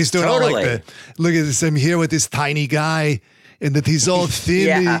 And he's doing all look at this. I'm here with this tiny guy. And that he's all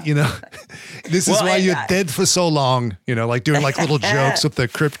thin, this is why you're dead for so long, doing little jokes with the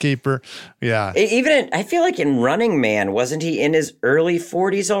Crypt Keeper. Yeah. I feel like in Running Man, wasn't he in his early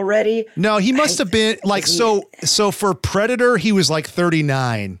 40s already? No, he must have been so for Predator, he was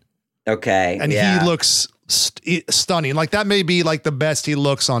 39. Okay. And he looks stunning. That may be the best he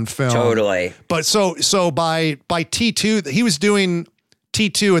looks on film. Totally. But so by T2, he was doing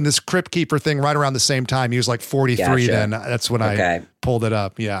T2 and this Crypt Keeper thing right around the same time. He was 43 then. That's when I pulled it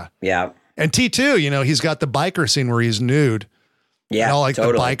up. Yeah. Yeah. And T2, he's got the biker scene where he's nude. Yeah. And all the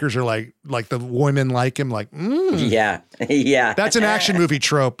bikers are like the women like him, Yeah. Yeah. That's an action movie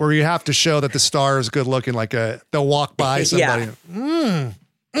trope where you have to show that the star is good looking, they'll walk by somebody.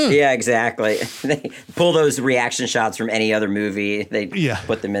 Yeah, exactly. They pull those reaction shots from any other movie. They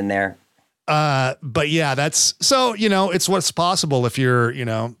put them in there. But yeah, that's so, it's what's possible if you're,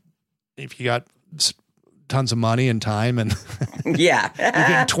 if you got tons of money and time and you're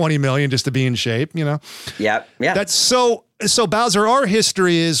getting 20 million just to be in shape, Yep. Yeah. That's so Bowser, our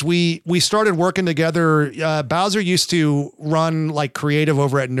history is we started working together. Bowser used to run creative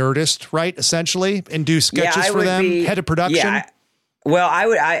over at Nerdist, right? Essentially, and do sketches for them, head of production. Yeah. Well,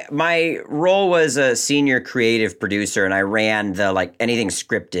 my role was a senior creative producer and I ran the anything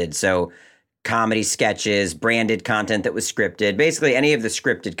scripted. So comedy sketches, branded content that was scripted, basically any of the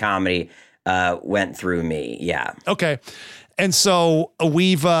scripted comedy went through me. Yeah. Okay. And so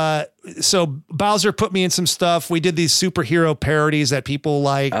so Bowser put me in some stuff. We did these superhero parodies that people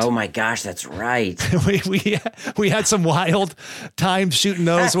liked. Oh my gosh, that's right. we had some wild times shooting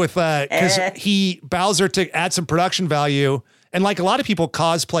those with, cause Bowser to add some production value. And a lot of people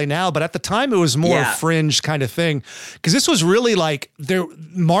cosplay now, but at the time it was more fringe kind of thing. Cause this was really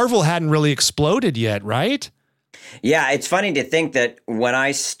Marvel hadn't really exploded yet, right? Yeah, it's funny to think that when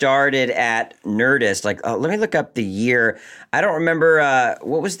I started at Nerdist, like, let me look up the year. I don't remember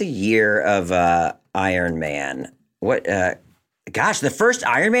what was the year of Iron Man. What? Gosh, the first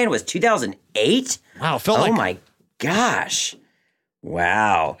Iron Man was 2008. Wow, felt oh like my gosh,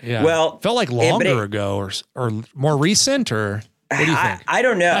 wow. yeah, Well, felt like longer ago or more recent or. What do you think? I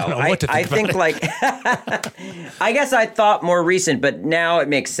don't know. I don't know what to think I think like, I guess I thought more recent, but now it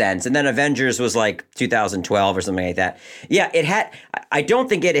makes sense. And then Avengers was like 2012 or something like that. Yeah, it had. I don't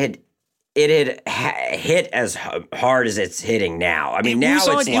think it had hit as hard as it's hitting now. I mean,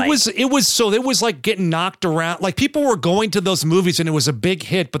 it was like getting knocked around. Like people were going to those movies and it was a big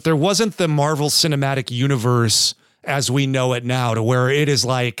hit, but there wasn't the Marvel Cinematic Universe as we know it now, to where it is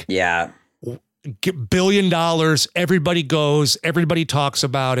like $1 billion. Everybody goes, everybody talks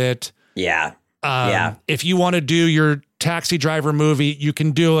about it. Yeah. If you want to do your Taxi Driver movie, you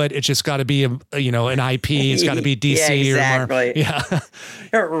can do it. It's just got to be an IP. It's got to be DC. Exactly.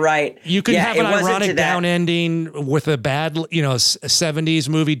 Right. You can have an ironic down ending with a bad, 70s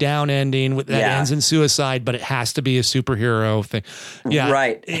movie down ending that ends in suicide, but it has to be a superhero thing. Yeah.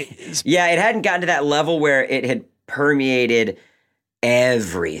 Right. It hadn't gotten to that level where it had permeated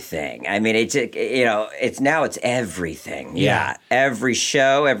everything. I mean, it's everything. Yeah. Every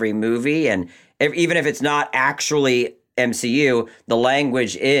show, every movie, and even if it's not actually MCU, the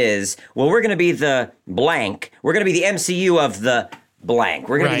language is, well, we're going to be the blank. We're going to be the MCU of the blank.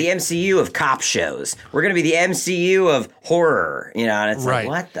 We're going to be the MCU of cop shows. We're going to be the MCU of horror, and it's like,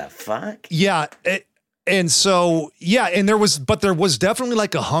 what the fuck? Yeah. And so, and there was definitely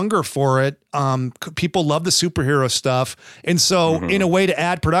like a hunger for it. People love the superhero stuff. And so in a way to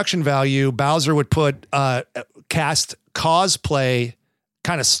add production value, Bowser would put, cast cosplay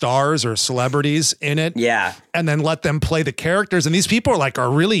kind of stars or celebrities in it. Yeah. And then let them play the characters. And these people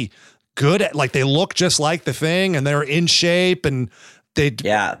are really good at, like, they look just like the thing and they're in shape, and they'd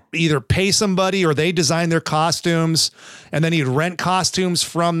either pay somebody or they design their costumes, and then he'd rent costumes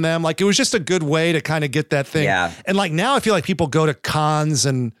from them. Like, it was just a good way to kind of get that thing. Yeah. And like now I feel like people go to cons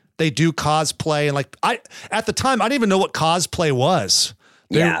and they do cosplay, and like at the time I didn't even know what cosplay was.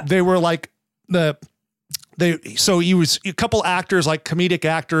 They were like so he was a couple actors, like comedic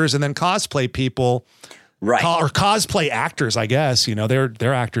actors, and then cosplay people. Right. Or cosplay actors, I guess,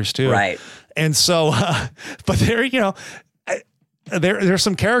 they're actors too. Right. And so, but they're, there's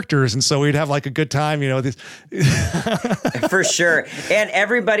some characters, and so we'd have like a good time, For sure. And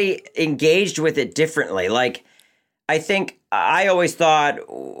everybody engaged with it differently. Like, I think I always thought,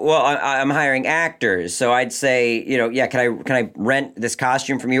 well, I'm hiring actors, so I'd say, can I rent this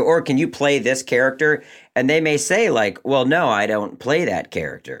costume from you, or can you play this character? And they may say like, well, no, I don't play that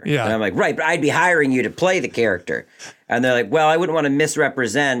character. Yeah. And I'm like, right, but I'd be hiring you to play the character. And they're like, well, I wouldn't want to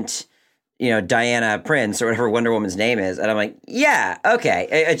misrepresent, Diana Prince or whatever Wonder Woman's name is. And I'm like, yeah, okay.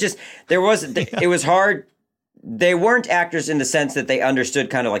 It was hard. They weren't actors in the sense that they understood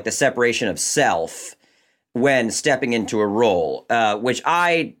kind of like the separation of self when stepping into a role, which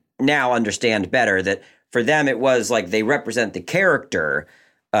I now understand better, that for them it was like they represent the character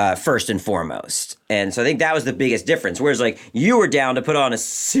first and foremost. And so I think that was the biggest difference. Whereas like you were down to put on a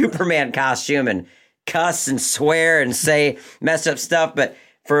Superman costume and cuss and swear and say messed up stuff, but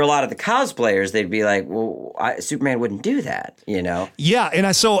for a lot of the cosplayers, they'd be like, well, Superman wouldn't do that, Yeah.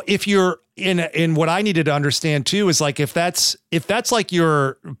 And so if you're in what I needed to understand too, is like, if that's like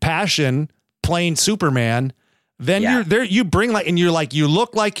your passion, playing Superman, then you're there, you bring like, and you're like, you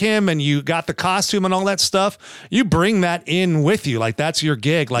look like him and you got the costume and all that stuff. You bring that in with you. Like, that's your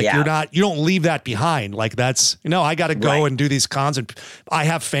gig. Like you don't leave that behind. Like, that's, I got to go and do these cons, and I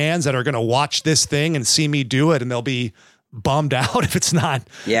have fans that are going to watch this thing and see me do it, and they'll be bummed out if it's not,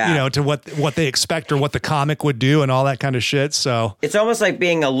 to what they expect or what the comic would do and all that kind of shit. So it's almost like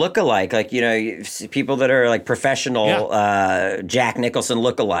being a lookalike, like, people that are like professional Jack Nicholson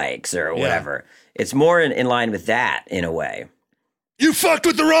lookalikes or whatever. It's more in line with that in a way. You fucked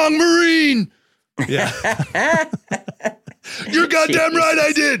with the wrong Marine. Yeah. You're goddamn right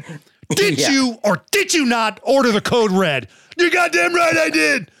I did. Did you or did you not order the code red? You're goddamn right I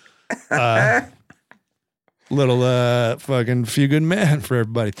did. Little fucking Few Good Man for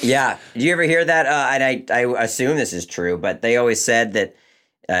everybody. Yeah. Did you ever hear that? And I assume this is true, but they always said that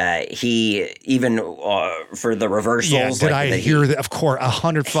he, even for the reversals. Yeah, did I hear that? Of course,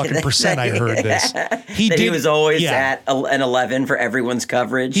 100% I heard this. He was always at an 11 for everyone's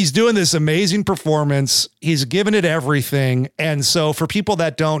coverage. He's doing this amazing performance. He's given it everything. And so for people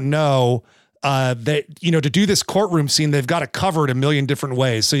that don't know, that, to do this courtroom scene, they've got to cover it a million different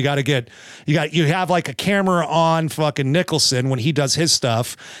ways. So you have like a camera on fucking Nicholson when he does his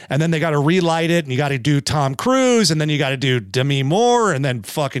stuff, and then they got to relight it, and you got to do Tom Cruise, and then you got to do Demi Moore, and then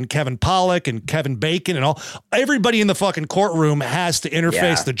fucking Kevin Pollak and Kevin Bacon and all. Everybody in the fucking courtroom has to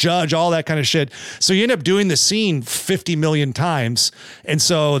interface the judge, all that kind of shit. So you end up doing the scene 50 million times. And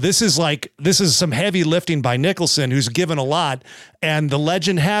so this is some heavy lifting by Nicholson, who's given a lot. And the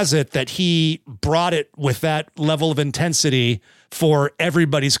legend has it that he brought it with that level of intensity for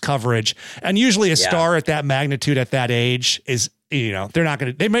everybody's coverage. And usually a star at that magnitude at that age is,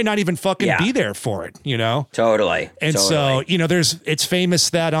 they may not even fucking be there for it, Totally. And so, it's famous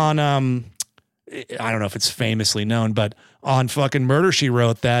that on, I don't know if it's famously known, but on fucking Murder, She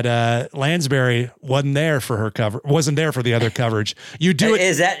Wrote, that Lansbury wasn't there for the other coverage. You did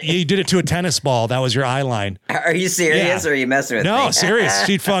it to a tennis ball. That was your eye line. Are you serious or are you messing with me? No, serious.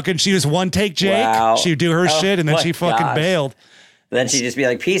 She was one take Jake. Wow. She'd do her shit and then she fucking bailed. Then she'd just be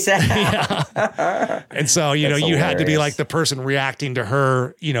like, peace out. Yeah. And so, you had to be like the person reacting to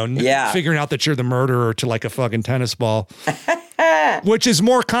her, figuring out that you're the murderer to like a fucking tennis ball, which is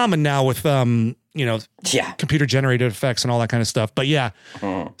more common now with, computer generated effects and all that kind of stuff. But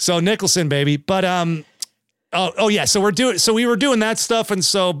so Nicholson, baby. But, so we were doing that stuff. And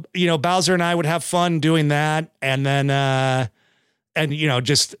so, Bowser and I would have fun doing that. And then,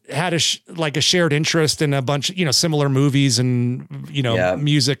 just had a shared interest in a bunch, similar movies and,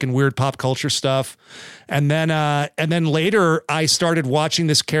 music and weird pop culture stuff. And then later I started watching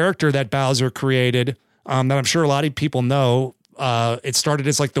this character that Bowser created, that I'm sure a lot of people know. It started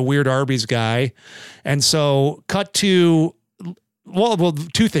as like the Weird Arby's guy. And so cut to, well,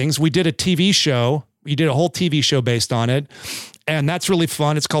 two things. We did a TV show. You did a whole TV show based on it. And that's really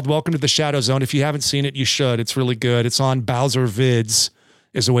fun. It's called Welcome to the Shadow Zone. If you haven't seen it, you should. It's really good. It's on Bowser Vids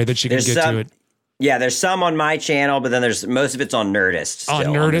is a way that you can get to it. Yeah, there's some on my channel, but then there's most of it's on Nerdist. On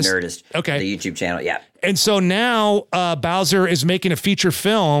Nerdist? Nerdist. Okay. The YouTube channel, yeah. And so now Bowser is making a feature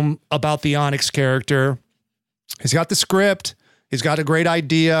film about the Onyx character. He's got the script. He's got a great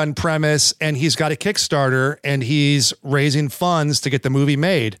idea and premise, and he's got a Kickstarter, and he's raising funds to get the movie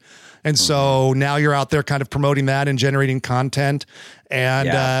made. And so now you're out there kind of promoting that and generating content.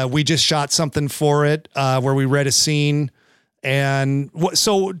 And we just shot something for it where we read a scene. And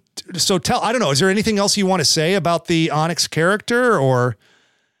so I don't know, is there anything else you want to say about the Onyx character or?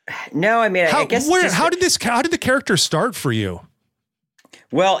 No, I mean, I guess. How did the character start for you?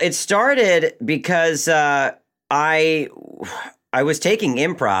 Well, it started because I was taking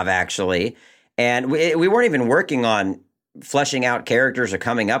improv actually, and we weren't even working on fleshing out characters or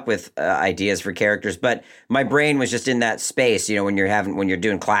coming up with ideas for characters, but my brain was just in that space, when you're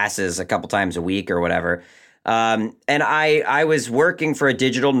doing classes a couple times a week or whatever. And I was working for a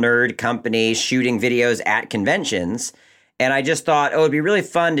digital nerd company shooting videos at conventions. And I just thought, it'd be really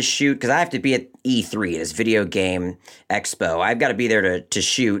fun to shoot because I have to be at E3, this video game expo. I've got to be there to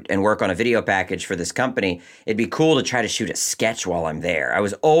shoot and work on a video package for this company. It'd be cool to try to shoot a sketch while I'm there. I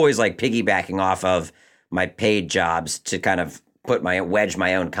was always like piggybacking off of my paid jobs to kind of wedge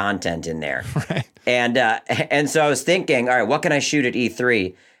my own content in there. Right. And so I was thinking, all right, what can I shoot at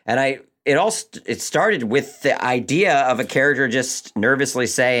E3? And it started with the idea of a character just nervously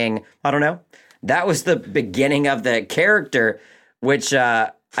saying, I don't know. That was the beginning of the character, which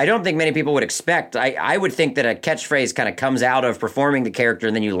I don't think many people would expect. I would think that a catchphrase kind of comes out of performing the character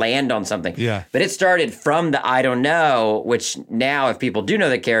and then you land on something. Yeah. But it started from the I don't know, which now if people do know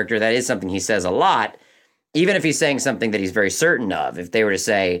the character, that is something he says a lot. Even if he's saying something that he's very certain of. If they were to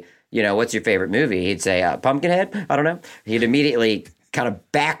say, what's your favorite movie? He'd say, Pumpkinhead? I don't know. He'd immediately kind of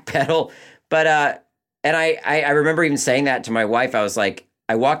backpedal. But, and I remember even saying that to my wife. I was like,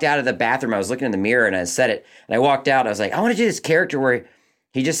 I walked out of the bathroom. I was looking in the mirror and I said it. And I walked out. I was like, I want to do this character where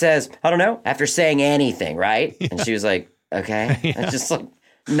he just says, I don't know, after saying anything, right? Yeah. And she was like, okay. Yeah. I was just like,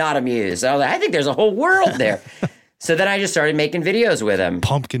 not amused. I was like, I think there's a whole world there. So then I just started making videos with him.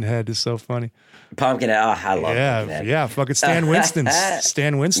 Pumpkinhead is so funny. Pumpkinhead. Oh, I love Pumpkinhead. Yeah, fucking Stan Winston's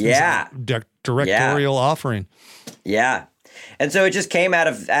directorial offering. Yeah. And so it just came out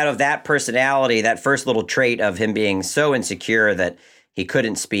of that personality, that first little trait of him being so insecure that he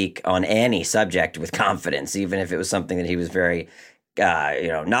couldn't speak on any subject with confidence, even if it was something that he was very,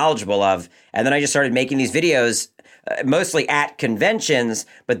 knowledgeable of. And then I just started making these videos, mostly at conventions,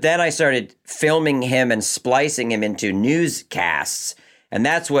 but then I started filming him and splicing him into newscasts. And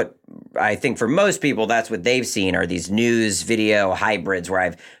that's what I think for most people, that's what they've seen are these news video hybrids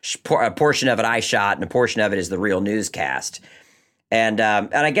where a portion of it I shot and a portion of it is the real newscast. And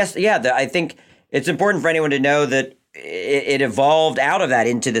I guess, I think it's important for anyone to know that it evolved out of that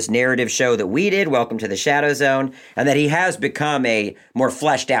into this narrative show that we did, Welcome to the Shadow Zone, and that he has become a more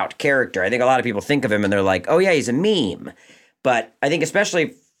fleshed out character. I think a lot of people think of him and they're like, oh yeah, he's a meme. But I think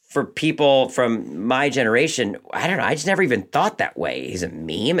especially for people from my generation, I don't know, I just never even thought that way. He's a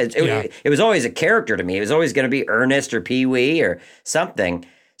meme. It was always a character to me. It was always going to be Ernest or Pee-wee or something.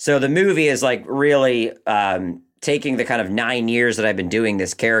 So the movie is like really taking the kind of 9 years that I've been doing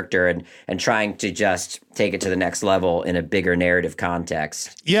this character and trying to just take it to the next level in a bigger narrative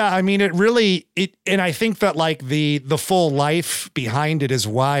context. Yeah, I mean, and I think that like the full life behind it is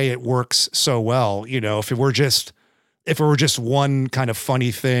why it works so well. You know, if it were just one kind of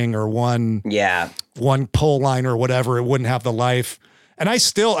funny thing or one pull line or whatever, it wouldn't have the life. And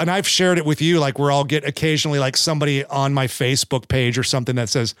I've shared it with you, like where I'll get occasionally like somebody on my Facebook page or something that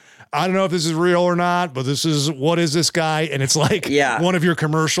says, I don't know if this is real or not, but what is this guy? And it's like one of your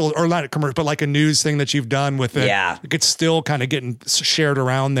commercials, or not a commercial, but like a news thing that you've done with it. Yeah. It's still kind of getting shared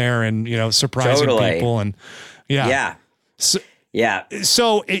around there and, you know, surprising people. And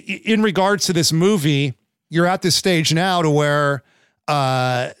So in regards to this movie, you're at this stage now to where,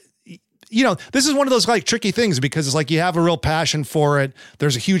 you know, this is one of those like tricky things because it's like you have a real passion for it.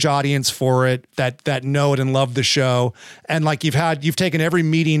 There's a huge audience for it that know it and love the show. And like you've taken every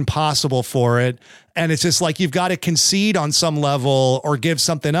meeting possible for it. And it's just like you've got to concede on some level or give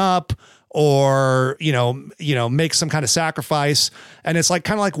something up or, you know, make some kind of sacrifice. And it's like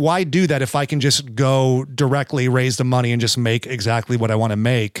kind of like, why do that if I can just go directly raise the money and just make exactly what I want to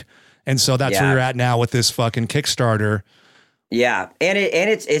make? And so that's where you're at now with this fucking Kickstarter. Yeah, and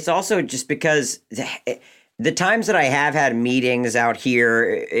it's also just because the times that I have had meetings out here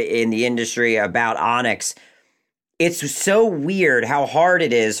in the industry about Onyx, it's so weird how hard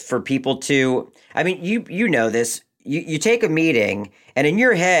it is for people to. I mean, you know this. You take a meeting, and in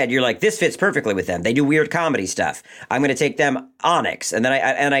your head, you're like, this fits perfectly with them. They do weird comedy stuff. I'm going to take them Onyx, and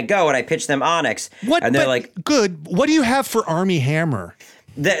then I go and I pitch them Onyx, and they're like, good. What do you have for Army Hammer?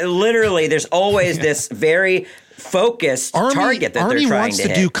 Literally, there's always this very focused target that Army they're trying wants to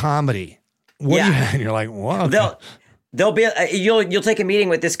hit. do comedy. And you're like, wow. They'll be you'll take a meeting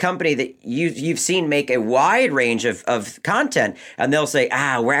with this company that you've seen make a wide range of content, and they'll say,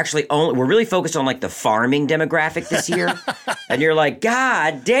 we're really focused on like the farming demographic this year, and you're like,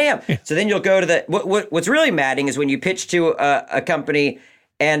 God damn. So then you'll go to what's really maddening is when you pitch to a company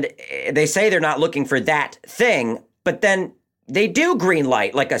and they say they're not looking for that thing, but then they do green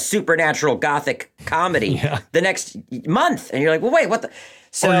light like a supernatural gothic comedy the next month. And you're like, well, wait, what the?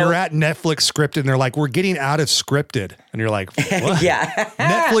 So, or you're at Netflix scripted and they're like, we're getting out of scripted. And you're like, what?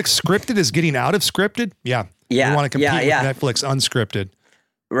 Netflix scripted is getting out of scripted? Yeah. You want to compete with Netflix unscripted.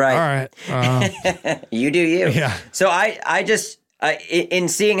 Right. All right. You do you. Yeah. So I just, in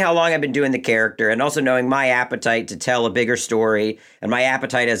seeing how long I've been doing the character and also knowing my appetite to tell a bigger story and my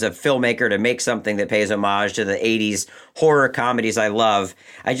appetite as a filmmaker to make something that pays homage to the 80s horror comedies I love,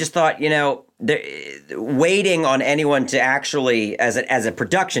 I just thought, you know, waiting on anyone to actually, as a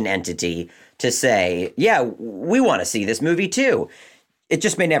production entity, to say, yeah, we want to see this movie too. It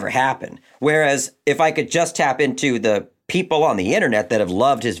just may never happen. Whereas if I could just tap into the people on the internet that have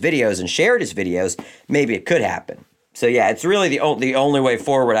loved his videos and shared his videos, maybe it could happen. So yeah, it's really the only way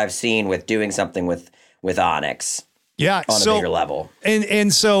forward I've seen with doing something with Onyx. Yeah, on a bigger level.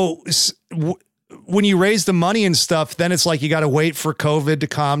 And so when you raise the money and stuff, then it's like you got to wait for COVID to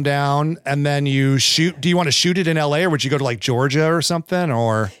calm down, and then you shoot. Do you want to shoot it in LA, or would you go to like Georgia or something?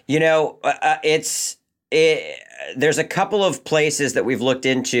 Or you know, there's a couple of places that we've looked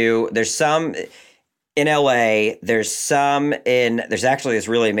into. There's some in LA, there's actually this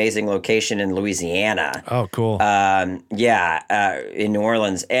really amazing location in Louisiana. Oh, cool. In New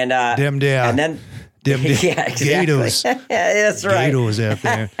Orleans. And and then yeah, exactly. Gators. That's right. Gators out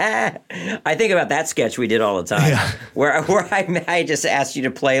there. I think about that sketch we did all the time, where I just asked you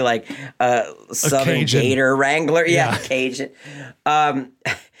to play like a Southern Gator Wrangler. Yeah, Cajun.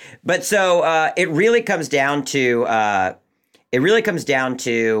 But so it really comes down to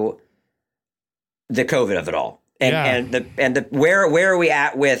the COVID of it all. And the where are we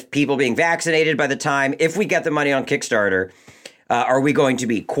at with people being vaccinated by the time, if we get the money on Kickstarter, are we going to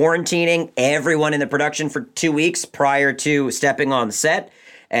be quarantining everyone in the production for 2 weeks prior to stepping on set?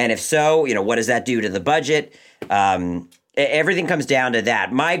 And if so, you know, what does that do to the budget? Everything comes down to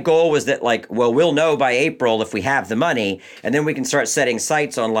that. My goal was that we'll know by April if we have the money, and then we can start setting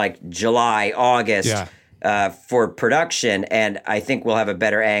sights on like July, August for production. And I think we'll have a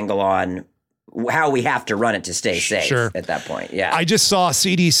better angle on how we have to run it to stay safe at that point. Yeah. I just saw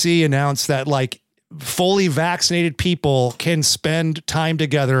CDC announce that like fully vaccinated people can spend time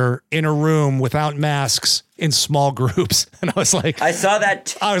together in a room without masks in small groups. And I was like, I saw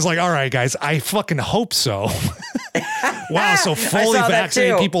that. I was like, all right, guys, I fucking hope so. Wow. So fully saw that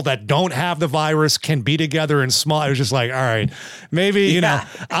vaccinated too. people that don't have the virus can be together in small. I was just like, all right, maybe, you know,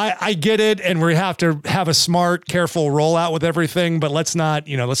 I get it. And we have to have a smart, careful rollout with everything, but let's not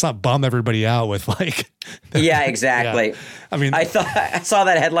bum everybody out with like. Yeah, exactly. Yeah. I mean, I saw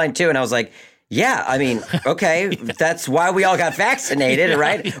that headline too, and I was like, yeah, I mean, okay, that's why we all got vaccinated,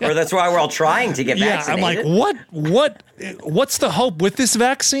 right? Or that's why we're all trying to get vaccinated. I'm like, what's the hope with this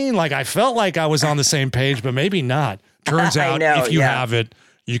vaccine? Like, I felt like I was on the same page, but maybe not. Turns out if you have it,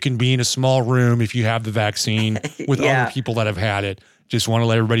 you can be in a small room if you have the vaccine with other people that have had it. Just want to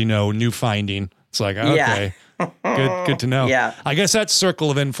let everybody know, new finding. It's like, okay, good to know. Yeah. I guess that's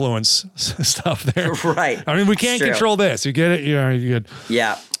circle of influence stuff there. Right. I mean, we can't control this. You get it? Yeah, you good.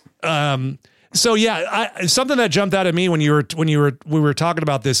 Yeah. So yeah, something that jumped out at me when we were talking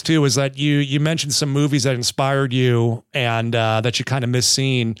about this too is that you mentioned some movies that inspired you and that you kind of miss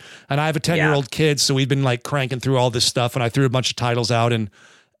seeing. And I have a 10-year-old kid, so we've been like cranking through all this stuff, and I threw a bunch of titles out,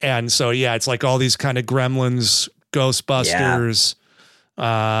 and so yeah, it's like all these kind of Gremlins, Ghostbusters,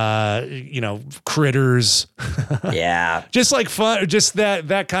 Critters, Yeah. just like fun, just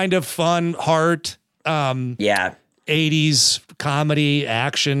that kind of fun heart. 80s comedy,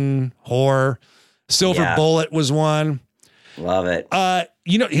 action, horror. Silver Bullet was one. Love it.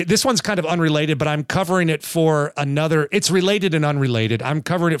 This one's kind of unrelated, but I'm covering it for another. It's related and unrelated. I'm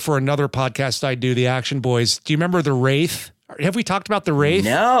covering it for another podcast I do, The Action Boys. Do you remember The Wraith? Have we talked about The Wraith?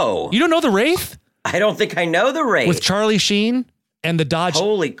 No. You don't know The Wraith? I don't think I know The Wraith. With Charlie Sheen and the Dodge.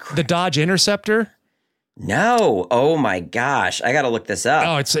 Holy crap. The Dodge Interceptor? No. Oh my gosh. I got to look this up.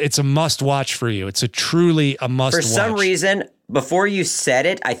 Oh, it's a must watch for you. It's truly a must watch. For some reason, before you said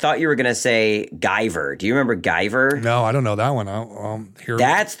it, I thought you were going to say Guyver. Do you remember Guyver? No, I don't know that one. I'll hear.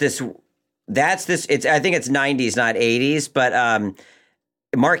 That's this. I think it's 90s, not 80s, but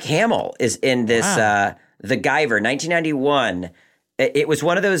Mark Hamill is in this, The Guyver, 1991. It was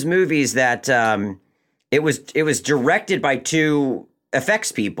one of those movies that it was directed by two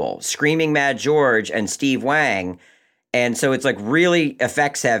effects people, Screaming Mad George and Steve Wang. And so it's like really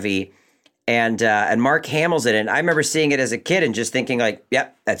effects heavy. And Mark Hamill's in it. And I remember seeing it as a kid and just thinking like,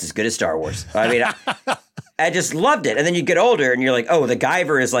 yep, that's as good as Star Wars. I mean, I just loved it. And then you get older and you're like, oh, The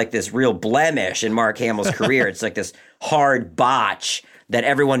Guyver is like this real blemish in Mark Hamill's career. It's like this hard botch that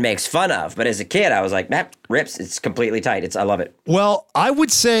everyone makes fun of. But as a kid, I was like, that rips. It's completely tight. I love it. Well, I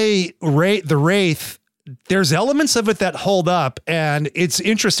would say The Wraith, there's elements of it that hold up, and it's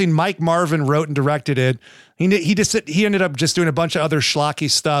interesting. Mike Marvin wrote and directed it. He ended up just doing a bunch of other schlocky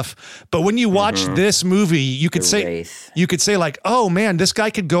stuff. But when you watch this movie, you could say like, oh man, this guy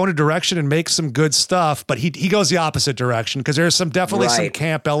could go in a direction and make some good stuff. But he goes the opposite direction because there's definitely some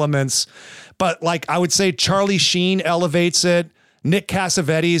camp elements. But like I would say, Charlie Sheen elevates it. Nick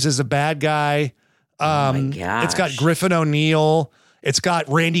Cassavetes is a bad guy. Oh my gosh. It's got Griffin O'Neill. It's got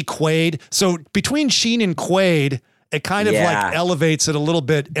Randy Quaid. So between Sheen and Quaid, it kind of like elevates it a little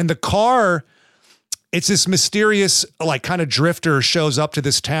bit. And the car, it's this mysterious, like kind of drifter shows up to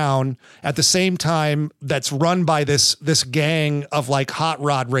this town at the same time that's run by this gang of like hot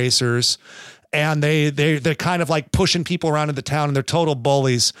rod racers. And they're kind of like pushing people around in the town, and they're total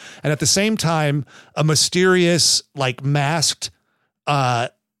bullies. And at the same time, a mysterious, like masked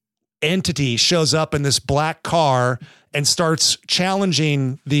entity shows up in this black car and starts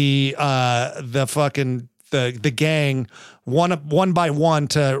challenging the gang one by one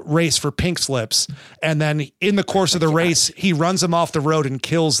to race for pink slips. And then in the course of the race, he runs them off the road and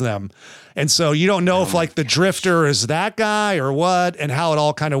kills them. And so you don't know if like the drifter is that guy or what, and how it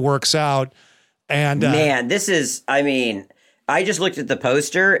all kind of works out. And man, I just looked at the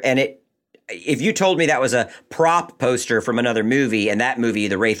poster, and if you told me that was a prop poster from another movie and that movie,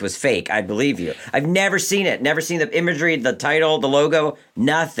 The Wraith, was fake, I'd believe you. I've never seen it, never seen the imagery, the title, the logo,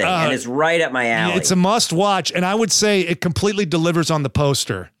 nothing. And it's right up my alley. It's a must watch. And I would say it completely delivers on the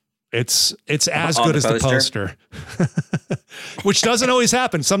poster. It's as good as the poster, which doesn't always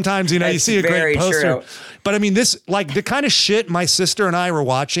happen. Sometimes, you see a great poster, true. But I mean, this, like the kind of shit my sister and I were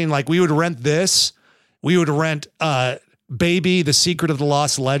watching, like we would rent Baby, The Secret of the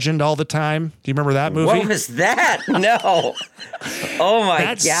Lost Legend all the time. Do you remember that movie? What was that? No. Oh my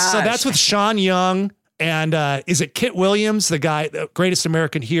gosh. So that's with Sean Young and is it Kit Williams, the guy, the Greatest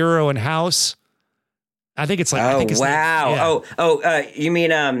American Hero and House? I think it's like. Oh, wow. Yeah. You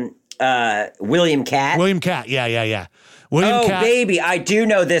mean William Katt? William Katt. Yeah. William Baby. I do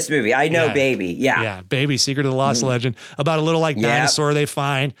know this movie. I know Baby. Yeah. Yeah, Baby, Secret of the Lost Legend, about a little dinosaur they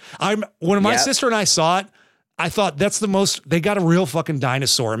find. When my sister and I saw it, I thought they got a real fucking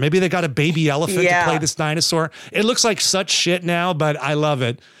dinosaur. Maybe they got a baby elephant to play this dinosaur. It looks like such shit now, but I love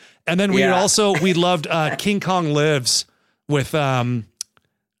it. And then we loved King Kong Lives with Linda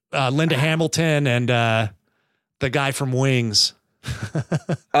Hamilton and the guy from Wings.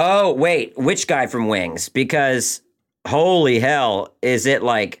 Oh, wait, which guy from Wings? Because holy hell, is it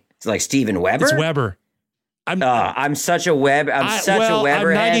like Steven Weber? It's Weber. I'm such a Weber. I'm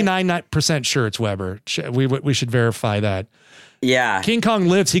 99% sure it's Weber. We should verify that. Yeah. King Kong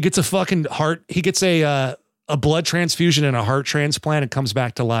Lives. He gets a fucking heart. He gets a blood transfusion and a heart transplant and comes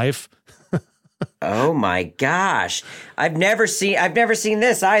back to life. Oh my gosh. I've never seen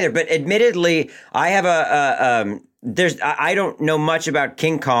this either, but admittedly, I have I don't know much about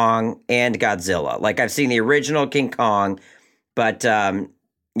King Kong and Godzilla. Like I've seen the original King Kong, but I'm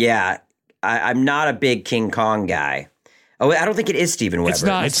not a big King Kong guy. Oh, I don't think it is Steven Weber.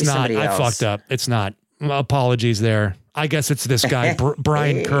 It's not. I fucked up. It's not. Apologies there. I guess it's this guy,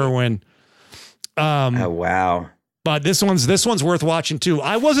 Brian Kerwin. Oh, wow. But this one's worth watching too.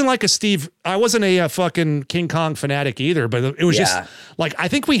 I wasn't a fucking King Kong fanatic either, but it was just like, I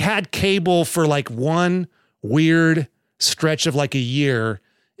think we had cable for like one weird stretch of like a year.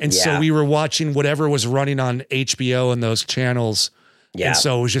 And so we were watching whatever was running on HBO and those channels. Yeah. And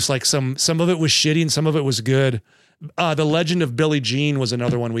so it was just like some of it was shitty and some of it was good. The Legend of Billie Jean was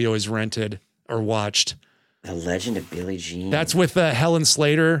another one we always rented or watched. The Legend of Billie Jean. That's with Helen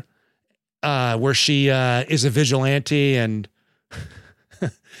Slater, where she is a vigilante and.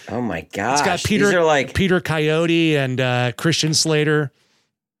 Oh my gosh! It's got Peter Coyote and Christian Slater.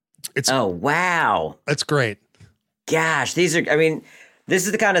 Wow! That's great. Gosh, this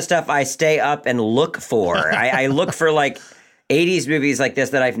is the kind of stuff I stay up and look for. I look for like 80s movies like this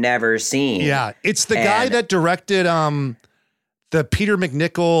that I've never seen. Yeah, it's the guy that directed the Peter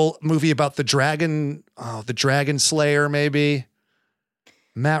McNichol movie about the dragon Slayer, maybe.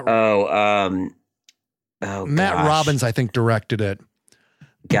 Matt Robbins, I think, directed it.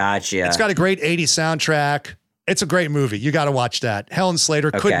 Gotcha. It's got a great 80s soundtrack. It's a great movie. You got to watch that. Helen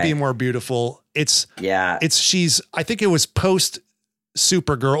Slater couldn't be more beautiful. I think it was post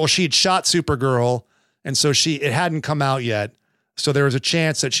Supergirl, or she had shot Supergirl, and so it hadn't come out yet. So there was a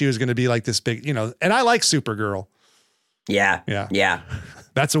chance that she was going to be like this big, and I like Supergirl. Yeah.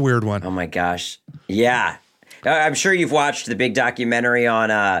 That's a weird one. Oh my gosh. Yeah. I'm sure you've watched the big documentary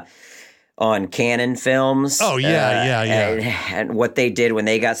on Canon Films. Oh yeah. And what they did when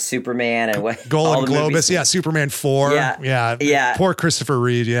they got Superman and what Golden Globus. Yeah. Superman 4. Yeah. Poor Christopher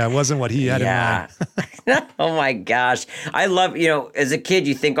Reeve. Yeah. It wasn't what he had in mind. Oh my gosh. I love, as a kid,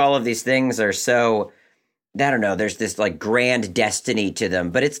 you think all of these things are so, I don't know, there's this like grand destiny to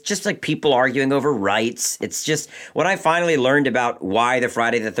them, but it's just like people arguing over rights. It's just when I finally learned about why the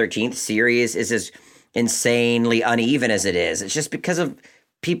Friday the 13th series is as insanely uneven as it is. It's just because of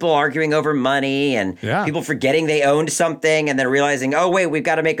people arguing over money and people forgetting they owned something and then realizing, oh, wait, we've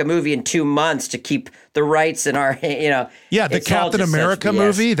got to make a movie in 2 months to keep the rights in our, Yeah, the Captain America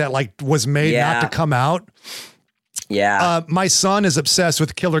movie that like was made not to come out. Yeah. My son is obsessed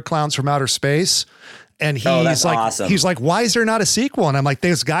with Killer Clowns from Outer Space. And he's like, awesome. He's like, why is there not a sequel? And I'm like,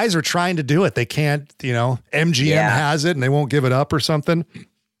 those guys are trying to do it. They can't, MGM has it and they won't give it up or something.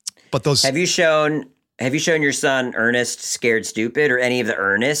 But those. Have you shown your son Ernest Scared Stupid or any of the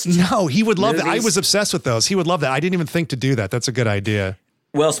Ernest? No, he would love that. I was obsessed with those. He would love that. I didn't even think to do that. That's a good idea.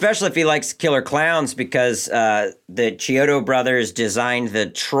 Well, especially if he likes Killer Clowns, because the Chiodo brothers designed the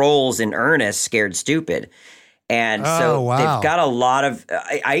trolls in Ernest Scared Stupid. And so they've got a lot of,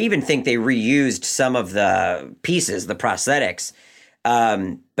 I even think they reused some of the pieces, the prosthetics.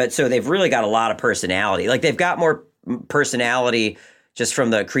 But so they've really got a lot of personality. Like they've got more personality just from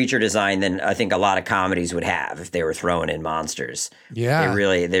the creature design than I think a lot of comedies would have if they were throwing in monsters. Yeah.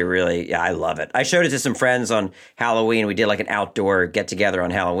 They really, I love it. I showed it to some friends on Halloween. We did like an outdoor get together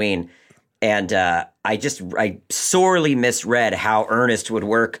on Halloween. And I sorely misread how Ernest would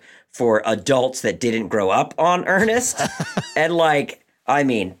work for adults that didn't grow up on Ernest. And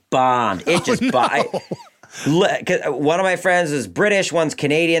bombed. It just one of my friends is British, one's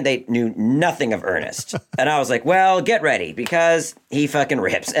Canadian. They knew nothing of Ernest. And I was like, well, get ready because he fucking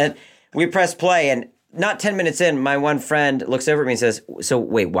rips. And we press play and not 10 minutes in, my one friend looks over at me and says, so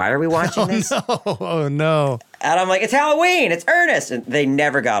wait, why are we watching this? Oh, no. And I'm like, it's Halloween. It's Ernest. And they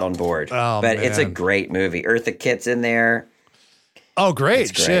never got on board. But it's a great movie. Eartha Kitt's in there. Oh,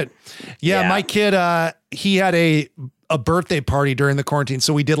 great. Shit. Yeah, my kid, he had a birthday party during the quarantine.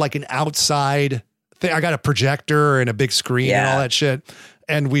 So we did like an outside thing. I got a projector and a big screen and all that shit.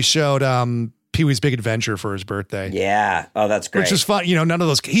 And we showed Pee-wee's Big Adventure for his birthday. Yeah. Oh, that's great. Which is fun. You know, none of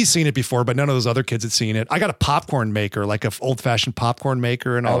those, he's seen it before, but none of those other kids had seen it. I got a popcorn maker, like an old fashioned popcorn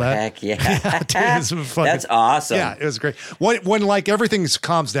maker and all that. Heck yeah. Yeah, dude, it's fun. That's awesome. Yeah, it was great. When like everything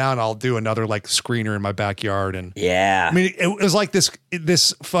calms down, I'll do another like screener in my backyard. And yeah. I mean, it was like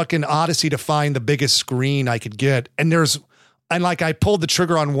this fucking odyssey to find the biggest screen I could get. And like I pulled the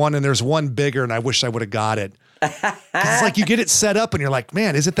trigger on one and there's one bigger and I wish I would have got it. It's like you get it set up and you're like,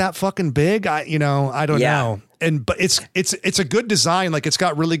 man, is it that fucking big? I don't know. But it's a good design. Like it's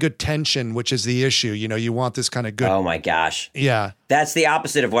got really good tension, which is the issue. You know, you want this kind of good. Oh my gosh. Yeah. That's the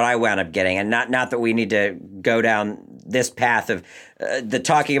opposite of what I wound up getting. And not that we need to go down this path of the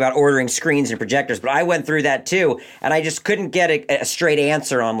talking about ordering screens and projectors, but I went through that too. And I just couldn't get a straight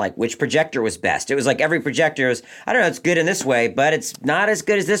answer on like which projector was best. It was like every projector was, I don't know, it's good in this way, but it's not as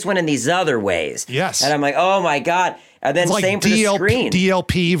good as this one in these other ways. Yes. And I'm like, oh my God. And then like same for the screen.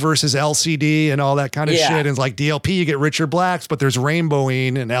 DLP versus LCD and all that kind of shit. And it's like DLP, you get richer blacks, but there's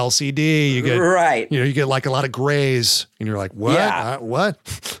rainbowing, and LCD, you get you get like a lot of grays, and you're like, what? Yeah.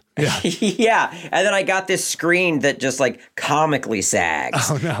 What? Yeah. Yeah. And then I got this screen that just like comically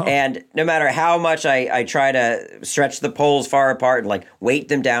sags. Oh no. And no matter how much I try to stretch the poles far apart and like weight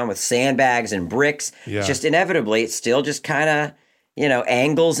them down with sandbags and bricks, just inevitably it still just kind of,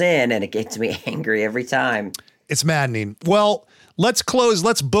 angles in, and it gets me angry every time. It's maddening. Well, let's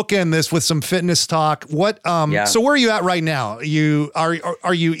bookend this with some fitness talk. So where are you at right now? Are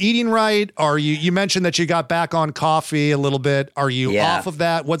you eating right? You mentioned that you got back on coffee a little bit. Are you off of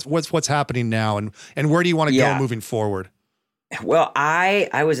that? What's happening now? And where do you want to go moving forward? Well,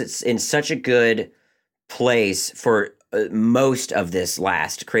 I was in such a good place for most of this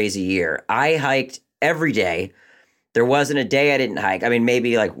last crazy year. I hiked every day. There wasn't a day I didn't hike. I mean,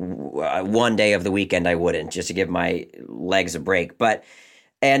 maybe like one day of the weekend I wouldn't, just to give my legs a break.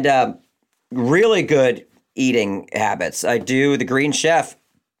 And really good eating habits. I do the Green Chef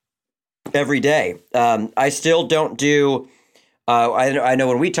every day. I still don't do. I know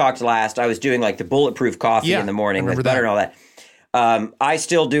when we talked last, I was doing like the bulletproof coffee in the morning with butter and all that. I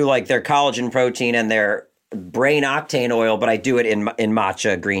still do like their collagen protein and their brain octane oil, but I do it in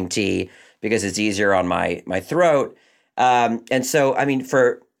matcha green tea because it's easier on my throat. And so, I mean,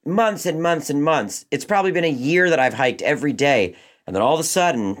 for months and months and months, it's probably been a year that I've hiked every day. And then all of a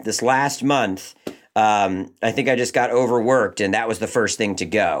sudden, this last month, I think I just got overworked, and that was the first thing to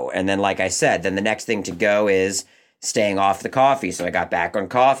go. And then, like I said, then the next thing to go is staying off the coffee. So I got back on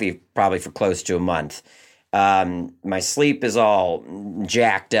coffee probably for close to a month. My sleep is all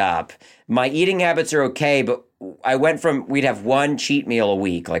jacked up. My eating habits are okay, but I went from, we'd have one cheat meal a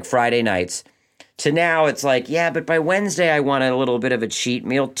week, like Friday nights, to now it's like, yeah, but by Wednesday I want a little bit of a cheat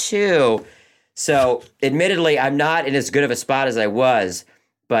meal too. So admittedly, I'm not in as good of a spot as I was,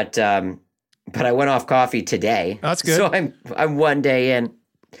 but I went off coffee today. That's good. So I'm one day in,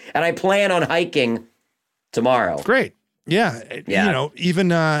 and I plan on hiking tomorrow. Great. Yeah.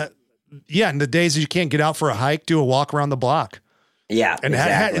 Even in the days that you can't get out for a hike, do a walk around the block. Yeah, and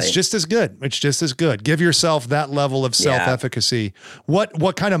exactly. It's just as good. It's just as good. Give yourself that level of self-efficacy.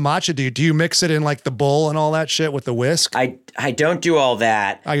 What kind of matcha do you? Do you mix it in like the bowl and all that shit with the whisk? I don't do all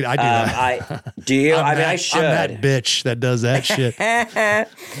that. I do that. Do you? I should. I'm that bitch that does that shit.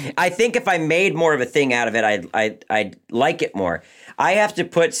 I think if I made more of a thing out of it, I'd like it more. I have to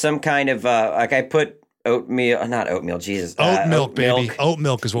put some kind of like I put oatmeal, not oatmeal, Jesus. Oat milk, baby. Oat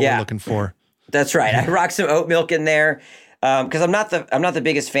milk is what we're looking for. That's right. I rock some oat milk in there. Because I'm not the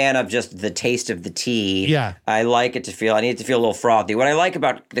biggest fan of just the taste of the tea. Yeah, I like it to feel. I need it to feel a little frothy. What I like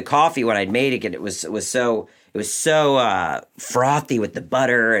about the coffee when I'd made it was so frothy with the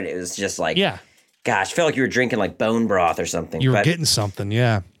butter, and it was just like gosh, felt like you were drinking like bone broth or something. You were getting something,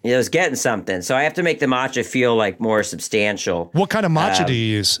 yeah. Yeah, I was getting something. So I have to make the matcha feel like more substantial. What kind of matcha do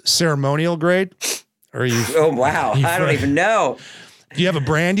you use? Ceremonial grade, or you? Oh wow, I don't even know. Do you have a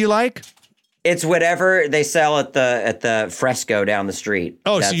brand you like? It's whatever they sell at the Fresco down the street.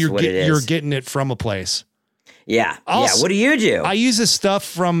 Oh, that's so you're getting it from a place. Yeah. What do you do? I use this stuff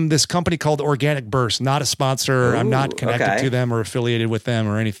from this company called Organic Burst. Not a sponsor. I'm not connected to them or affiliated with them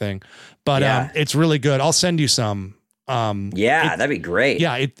or anything. But it's really good. I'll send you some. That'd be great.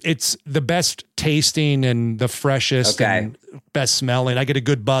 Yeah, it's the best tasting and the freshest and best smelling. I get a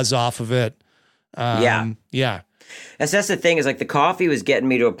good buzz off of it. Yeah. That's the thing is like the coffee was getting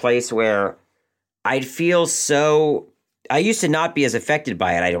me to a place where I'd feel so. I used to not be as affected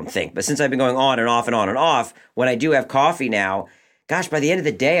by it, I don't think. But since I've been going on and off and on and off, when I do have coffee now, gosh, by the end of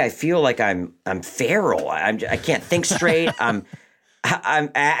the day, I feel like I'm feral. I can't think straight. I'm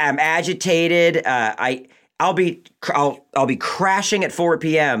agitated. I'll be crashing at 4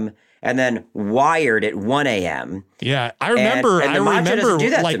 p.m. and then wired at 1 a.m. Yeah, I remember. And the matcha doesn't do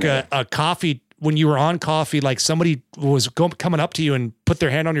that like to me. a coffee when you were on coffee. Like somebody was coming up to you and put their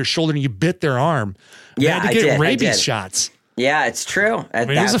hand on your shoulder and you bit their arm. They Yeah, had to I get did, rabies shots. Yeah, it's true. I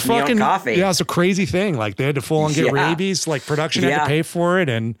mean, it was a fucking coffee. Yeah, it was a crazy thing. Like they had to full on get Yeah. rabies. Like production had Yeah. to pay for it,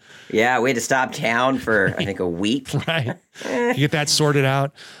 and Yeah, we had to stop town for I think a week. right, you get that sorted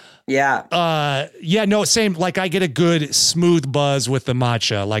out. Yeah. Yeah, no, same. Like I get a good smooth buzz with the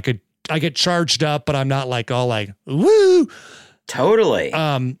matcha. Like I get charged up, but I'm not like all like woo. Totally.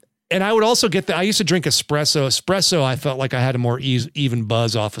 And I would also get I used to drink espresso. Espresso, I felt like I had a more even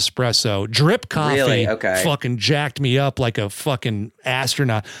buzz off espresso. Drip coffee Really? Okay. fucking jacked me up like a fucking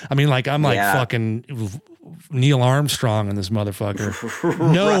astronaut. I mean, like I'm like Yeah. fucking Neil Armstrong in this motherfucker.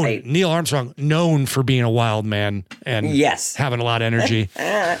 Known Right. Neil Armstrong, known for being a wild man and Yes. having a lot of energy.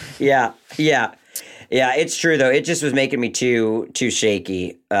 Yeah. It's true though. It just was making me too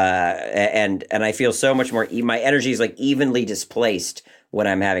shaky, and I feel so much more. My energy is like evenly displaced when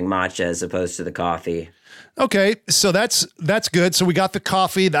I'm having matcha as opposed to the coffee. Okay, so that's good. So we got the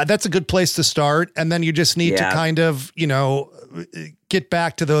coffee. That's a good place to start, and then you just need to Yeah. kind of get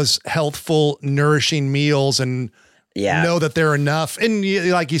back to those healthful, nourishing meals and Yeah. know that they're enough. And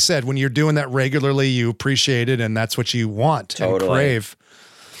like you said, when you're doing that regularly, you appreciate it, and that's what you want and Totally. crave.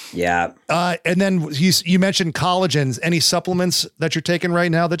 Yeah. And then you mentioned collagens. Any supplements that you're taking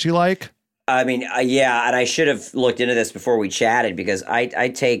right now that you like? I mean, yeah, and I should have looked into this before we chatted because I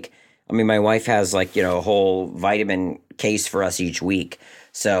take. I mean, my wife has like a whole vitamin case for us each week,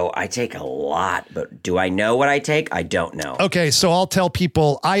 so I take a lot. But do I know what I take? I don't know. Okay, so I'll tell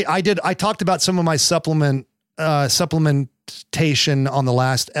people. I talked about some of my supplementation on the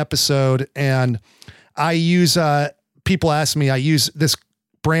last episode, and I use. People ask me. I use this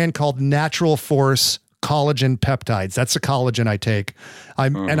brand called Natural Force collagen peptides. That's the collagen I take.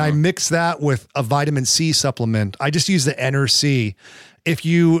 And I mix that with a vitamin C supplement. I just use the NRC.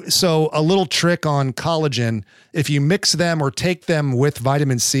 So a little trick on collagen, if you mix them or take them with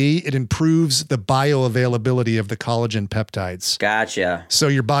vitamin C, it improves the bioavailability of the collagen peptides. Gotcha. So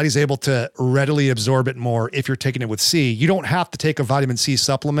your body's able to readily absorb it more if you're taking it with C. You don't have to take a vitamin C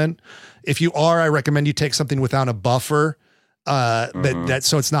supplement. If you are, I recommend you take something without a buffer. So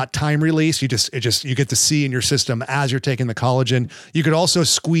it's not time release. You get the C in your system as you're taking the collagen. You could also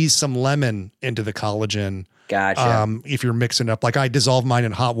squeeze some lemon into the collagen. Gotcha. If you're mixing it up, like I dissolve mine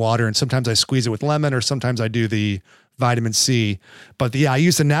in hot water and sometimes I squeeze it with lemon or sometimes I do the vitamin C, but I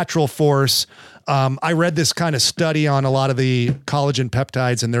use the Natural Force. I read this kind of study on a lot of the collagen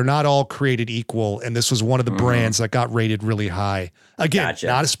peptides and they're not all created equal. And this was one of the brands that got rated really high. Again, Gotcha.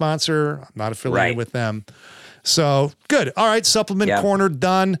 not a sponsor. I'm not affiliated Right. with them. So good. All right. Supplement corner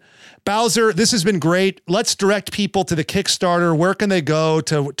done. Bowser, this has been great. Let's direct people to the Kickstarter. Where can they go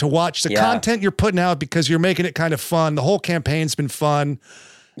to watch the content you're putting out because you're making it kind of fun. The whole campaign's been fun.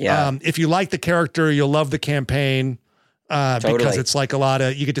 Yeah. If you like the character, you'll love the campaign because it's like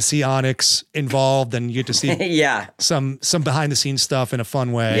you get to see Onyx involved and you get to see Yeah. some behind the scenes stuff in a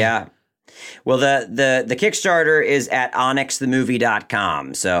fun way. Yeah. Well, the Kickstarter is at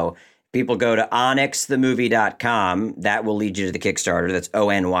onyxthemovie.com. So people go to onyxthemovie.com. That will lead you to the Kickstarter. That's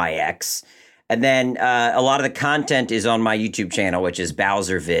ONYX. And then a lot of the content is on my YouTube channel, which is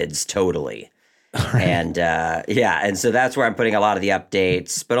Bowser Vids Totally. Right. And and so that's where I'm putting a lot of the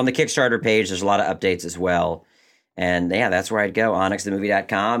updates. But on the Kickstarter page, there's a lot of updates as well. And that's where I'd go,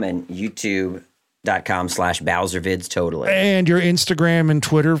 onyxthemovie.com and youtube.com/BowserVids Totally. And your Instagram and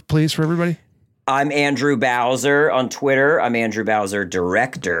Twitter, please, for everybody. I'm Andrew Bowser on Twitter. I'm Andrew Bowser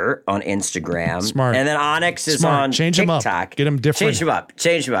Director on Instagram. Smart. And then Onyx is Smart. on Change TikTok. them up. Get them different.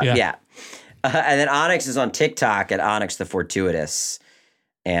 Change them up. Yeah. Yeah. And then Onyx is on TikTok at Onyx the Fortuitous.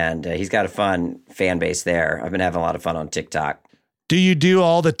 And he's got a fun fan base there. I've been having a lot of fun on TikTok. Do you do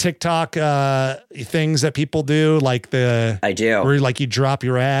all the TikTok things that people do? Like I do. Where like you drop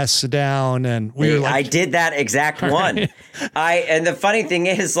your ass down and I did that exact one. And the funny thing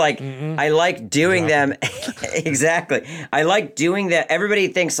is like, I like doing them. Exactly. I like doing that. Everybody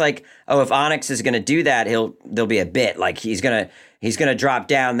thinks like, oh, if Onyx is going to do that, there'll be a bit like he's going to drop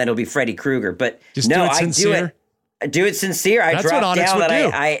down. Then it'll be Freddy Krueger. But just no, do it I sincere. do it sincere. I drop down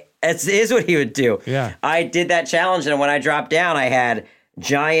that it is what he would do. Yeah. I did that challenge, and when I dropped down, I had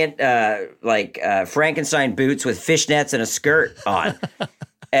giant Frankenstein boots with fishnets and a skirt on.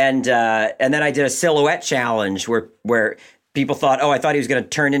 and then I did a silhouette challenge where people thought, oh, I thought he was going to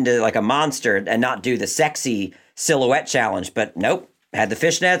turn into like a monster and not do the sexy silhouette challenge, but nope. Had the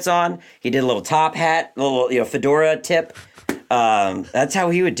fishnets on. He did a little top hat, a little fedora tip. That's how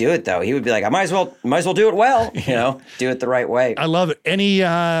he would do it, though. He would be like, I might as well do it well, do it the right way. I love it.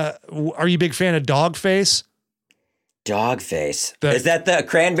 Are you a big fan of Dogface? Dogface. Is that the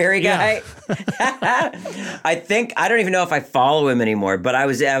cranberry guy? Yeah. I don't even know if I follow him anymore, but I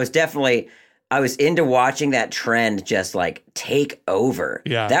was into watching that trend just like take over.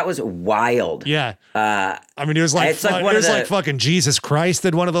 Yeah. That was wild. Yeah. It was like, fucking Jesus Christ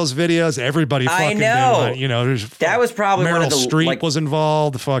did one of those videos. Everybody fucking did one. That was probably Meryl one of the Streep was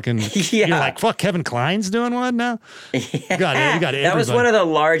involved. Fucking, you're like, fuck, Kevin Klein's doing one now? Yeah. You got everybody. That was one of the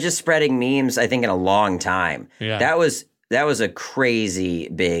largest spreading memes, I think, in a long time. Yeah. That was a crazy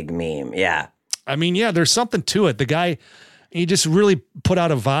big meme. Yeah. There's something to it. The guy, he just really put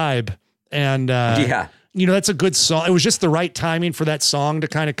out a vibe. And, that's a good song. It was just the right timing for that song to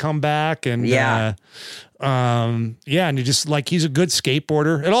kind of come back. And, and he just he's a good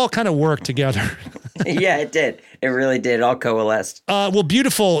skateboarder. It all kind of worked together. Yeah, it did. It really did. It all coalesced. Well,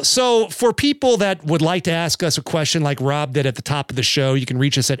 beautiful. So for people that would like to ask us a question like Rob did at the top of the show, you can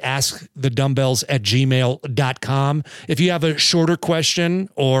reach us at askthedumbbells@gmail.com. If you have a shorter question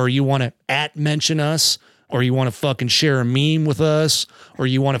or you want to mention us, or you want to fucking share a meme with us, or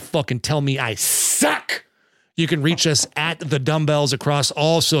you want to fucking tell me I suck, you can reach us at The Dumbbells across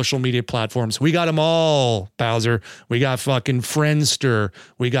all social media platforms. We got them all, Bowser. We got fucking Friendster.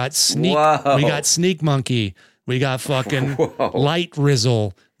 We got Sneak Monkey. We got fucking Light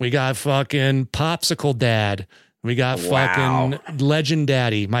Rizzle. We got fucking Popsicle Dad. We got fucking Legend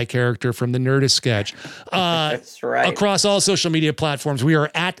Daddy, my character from the Nerdist sketch. That's right. Across all social media platforms, we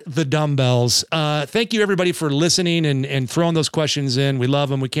are at The Dumbbells. Thank you, everybody, for listening and throwing those questions in. We love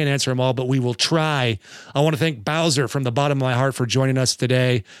them. We can't answer them all, but we will try. I want to thank Bowser from the bottom of my heart for joining us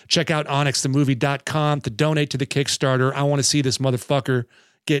today. Check out onyxthemovie.com to donate to the Kickstarter. I want to see this motherfucker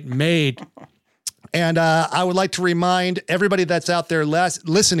get made. And I would like to remind everybody that's out there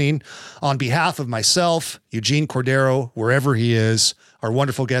listening, on behalf of myself, Eugene Cordero, wherever he is, our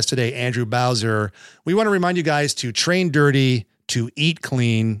wonderful guest today, Andrew Bowser, we want to remind you guys to train dirty, to eat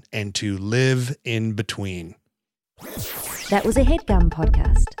clean, and to live in between. That was a HeadGum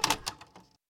podcast.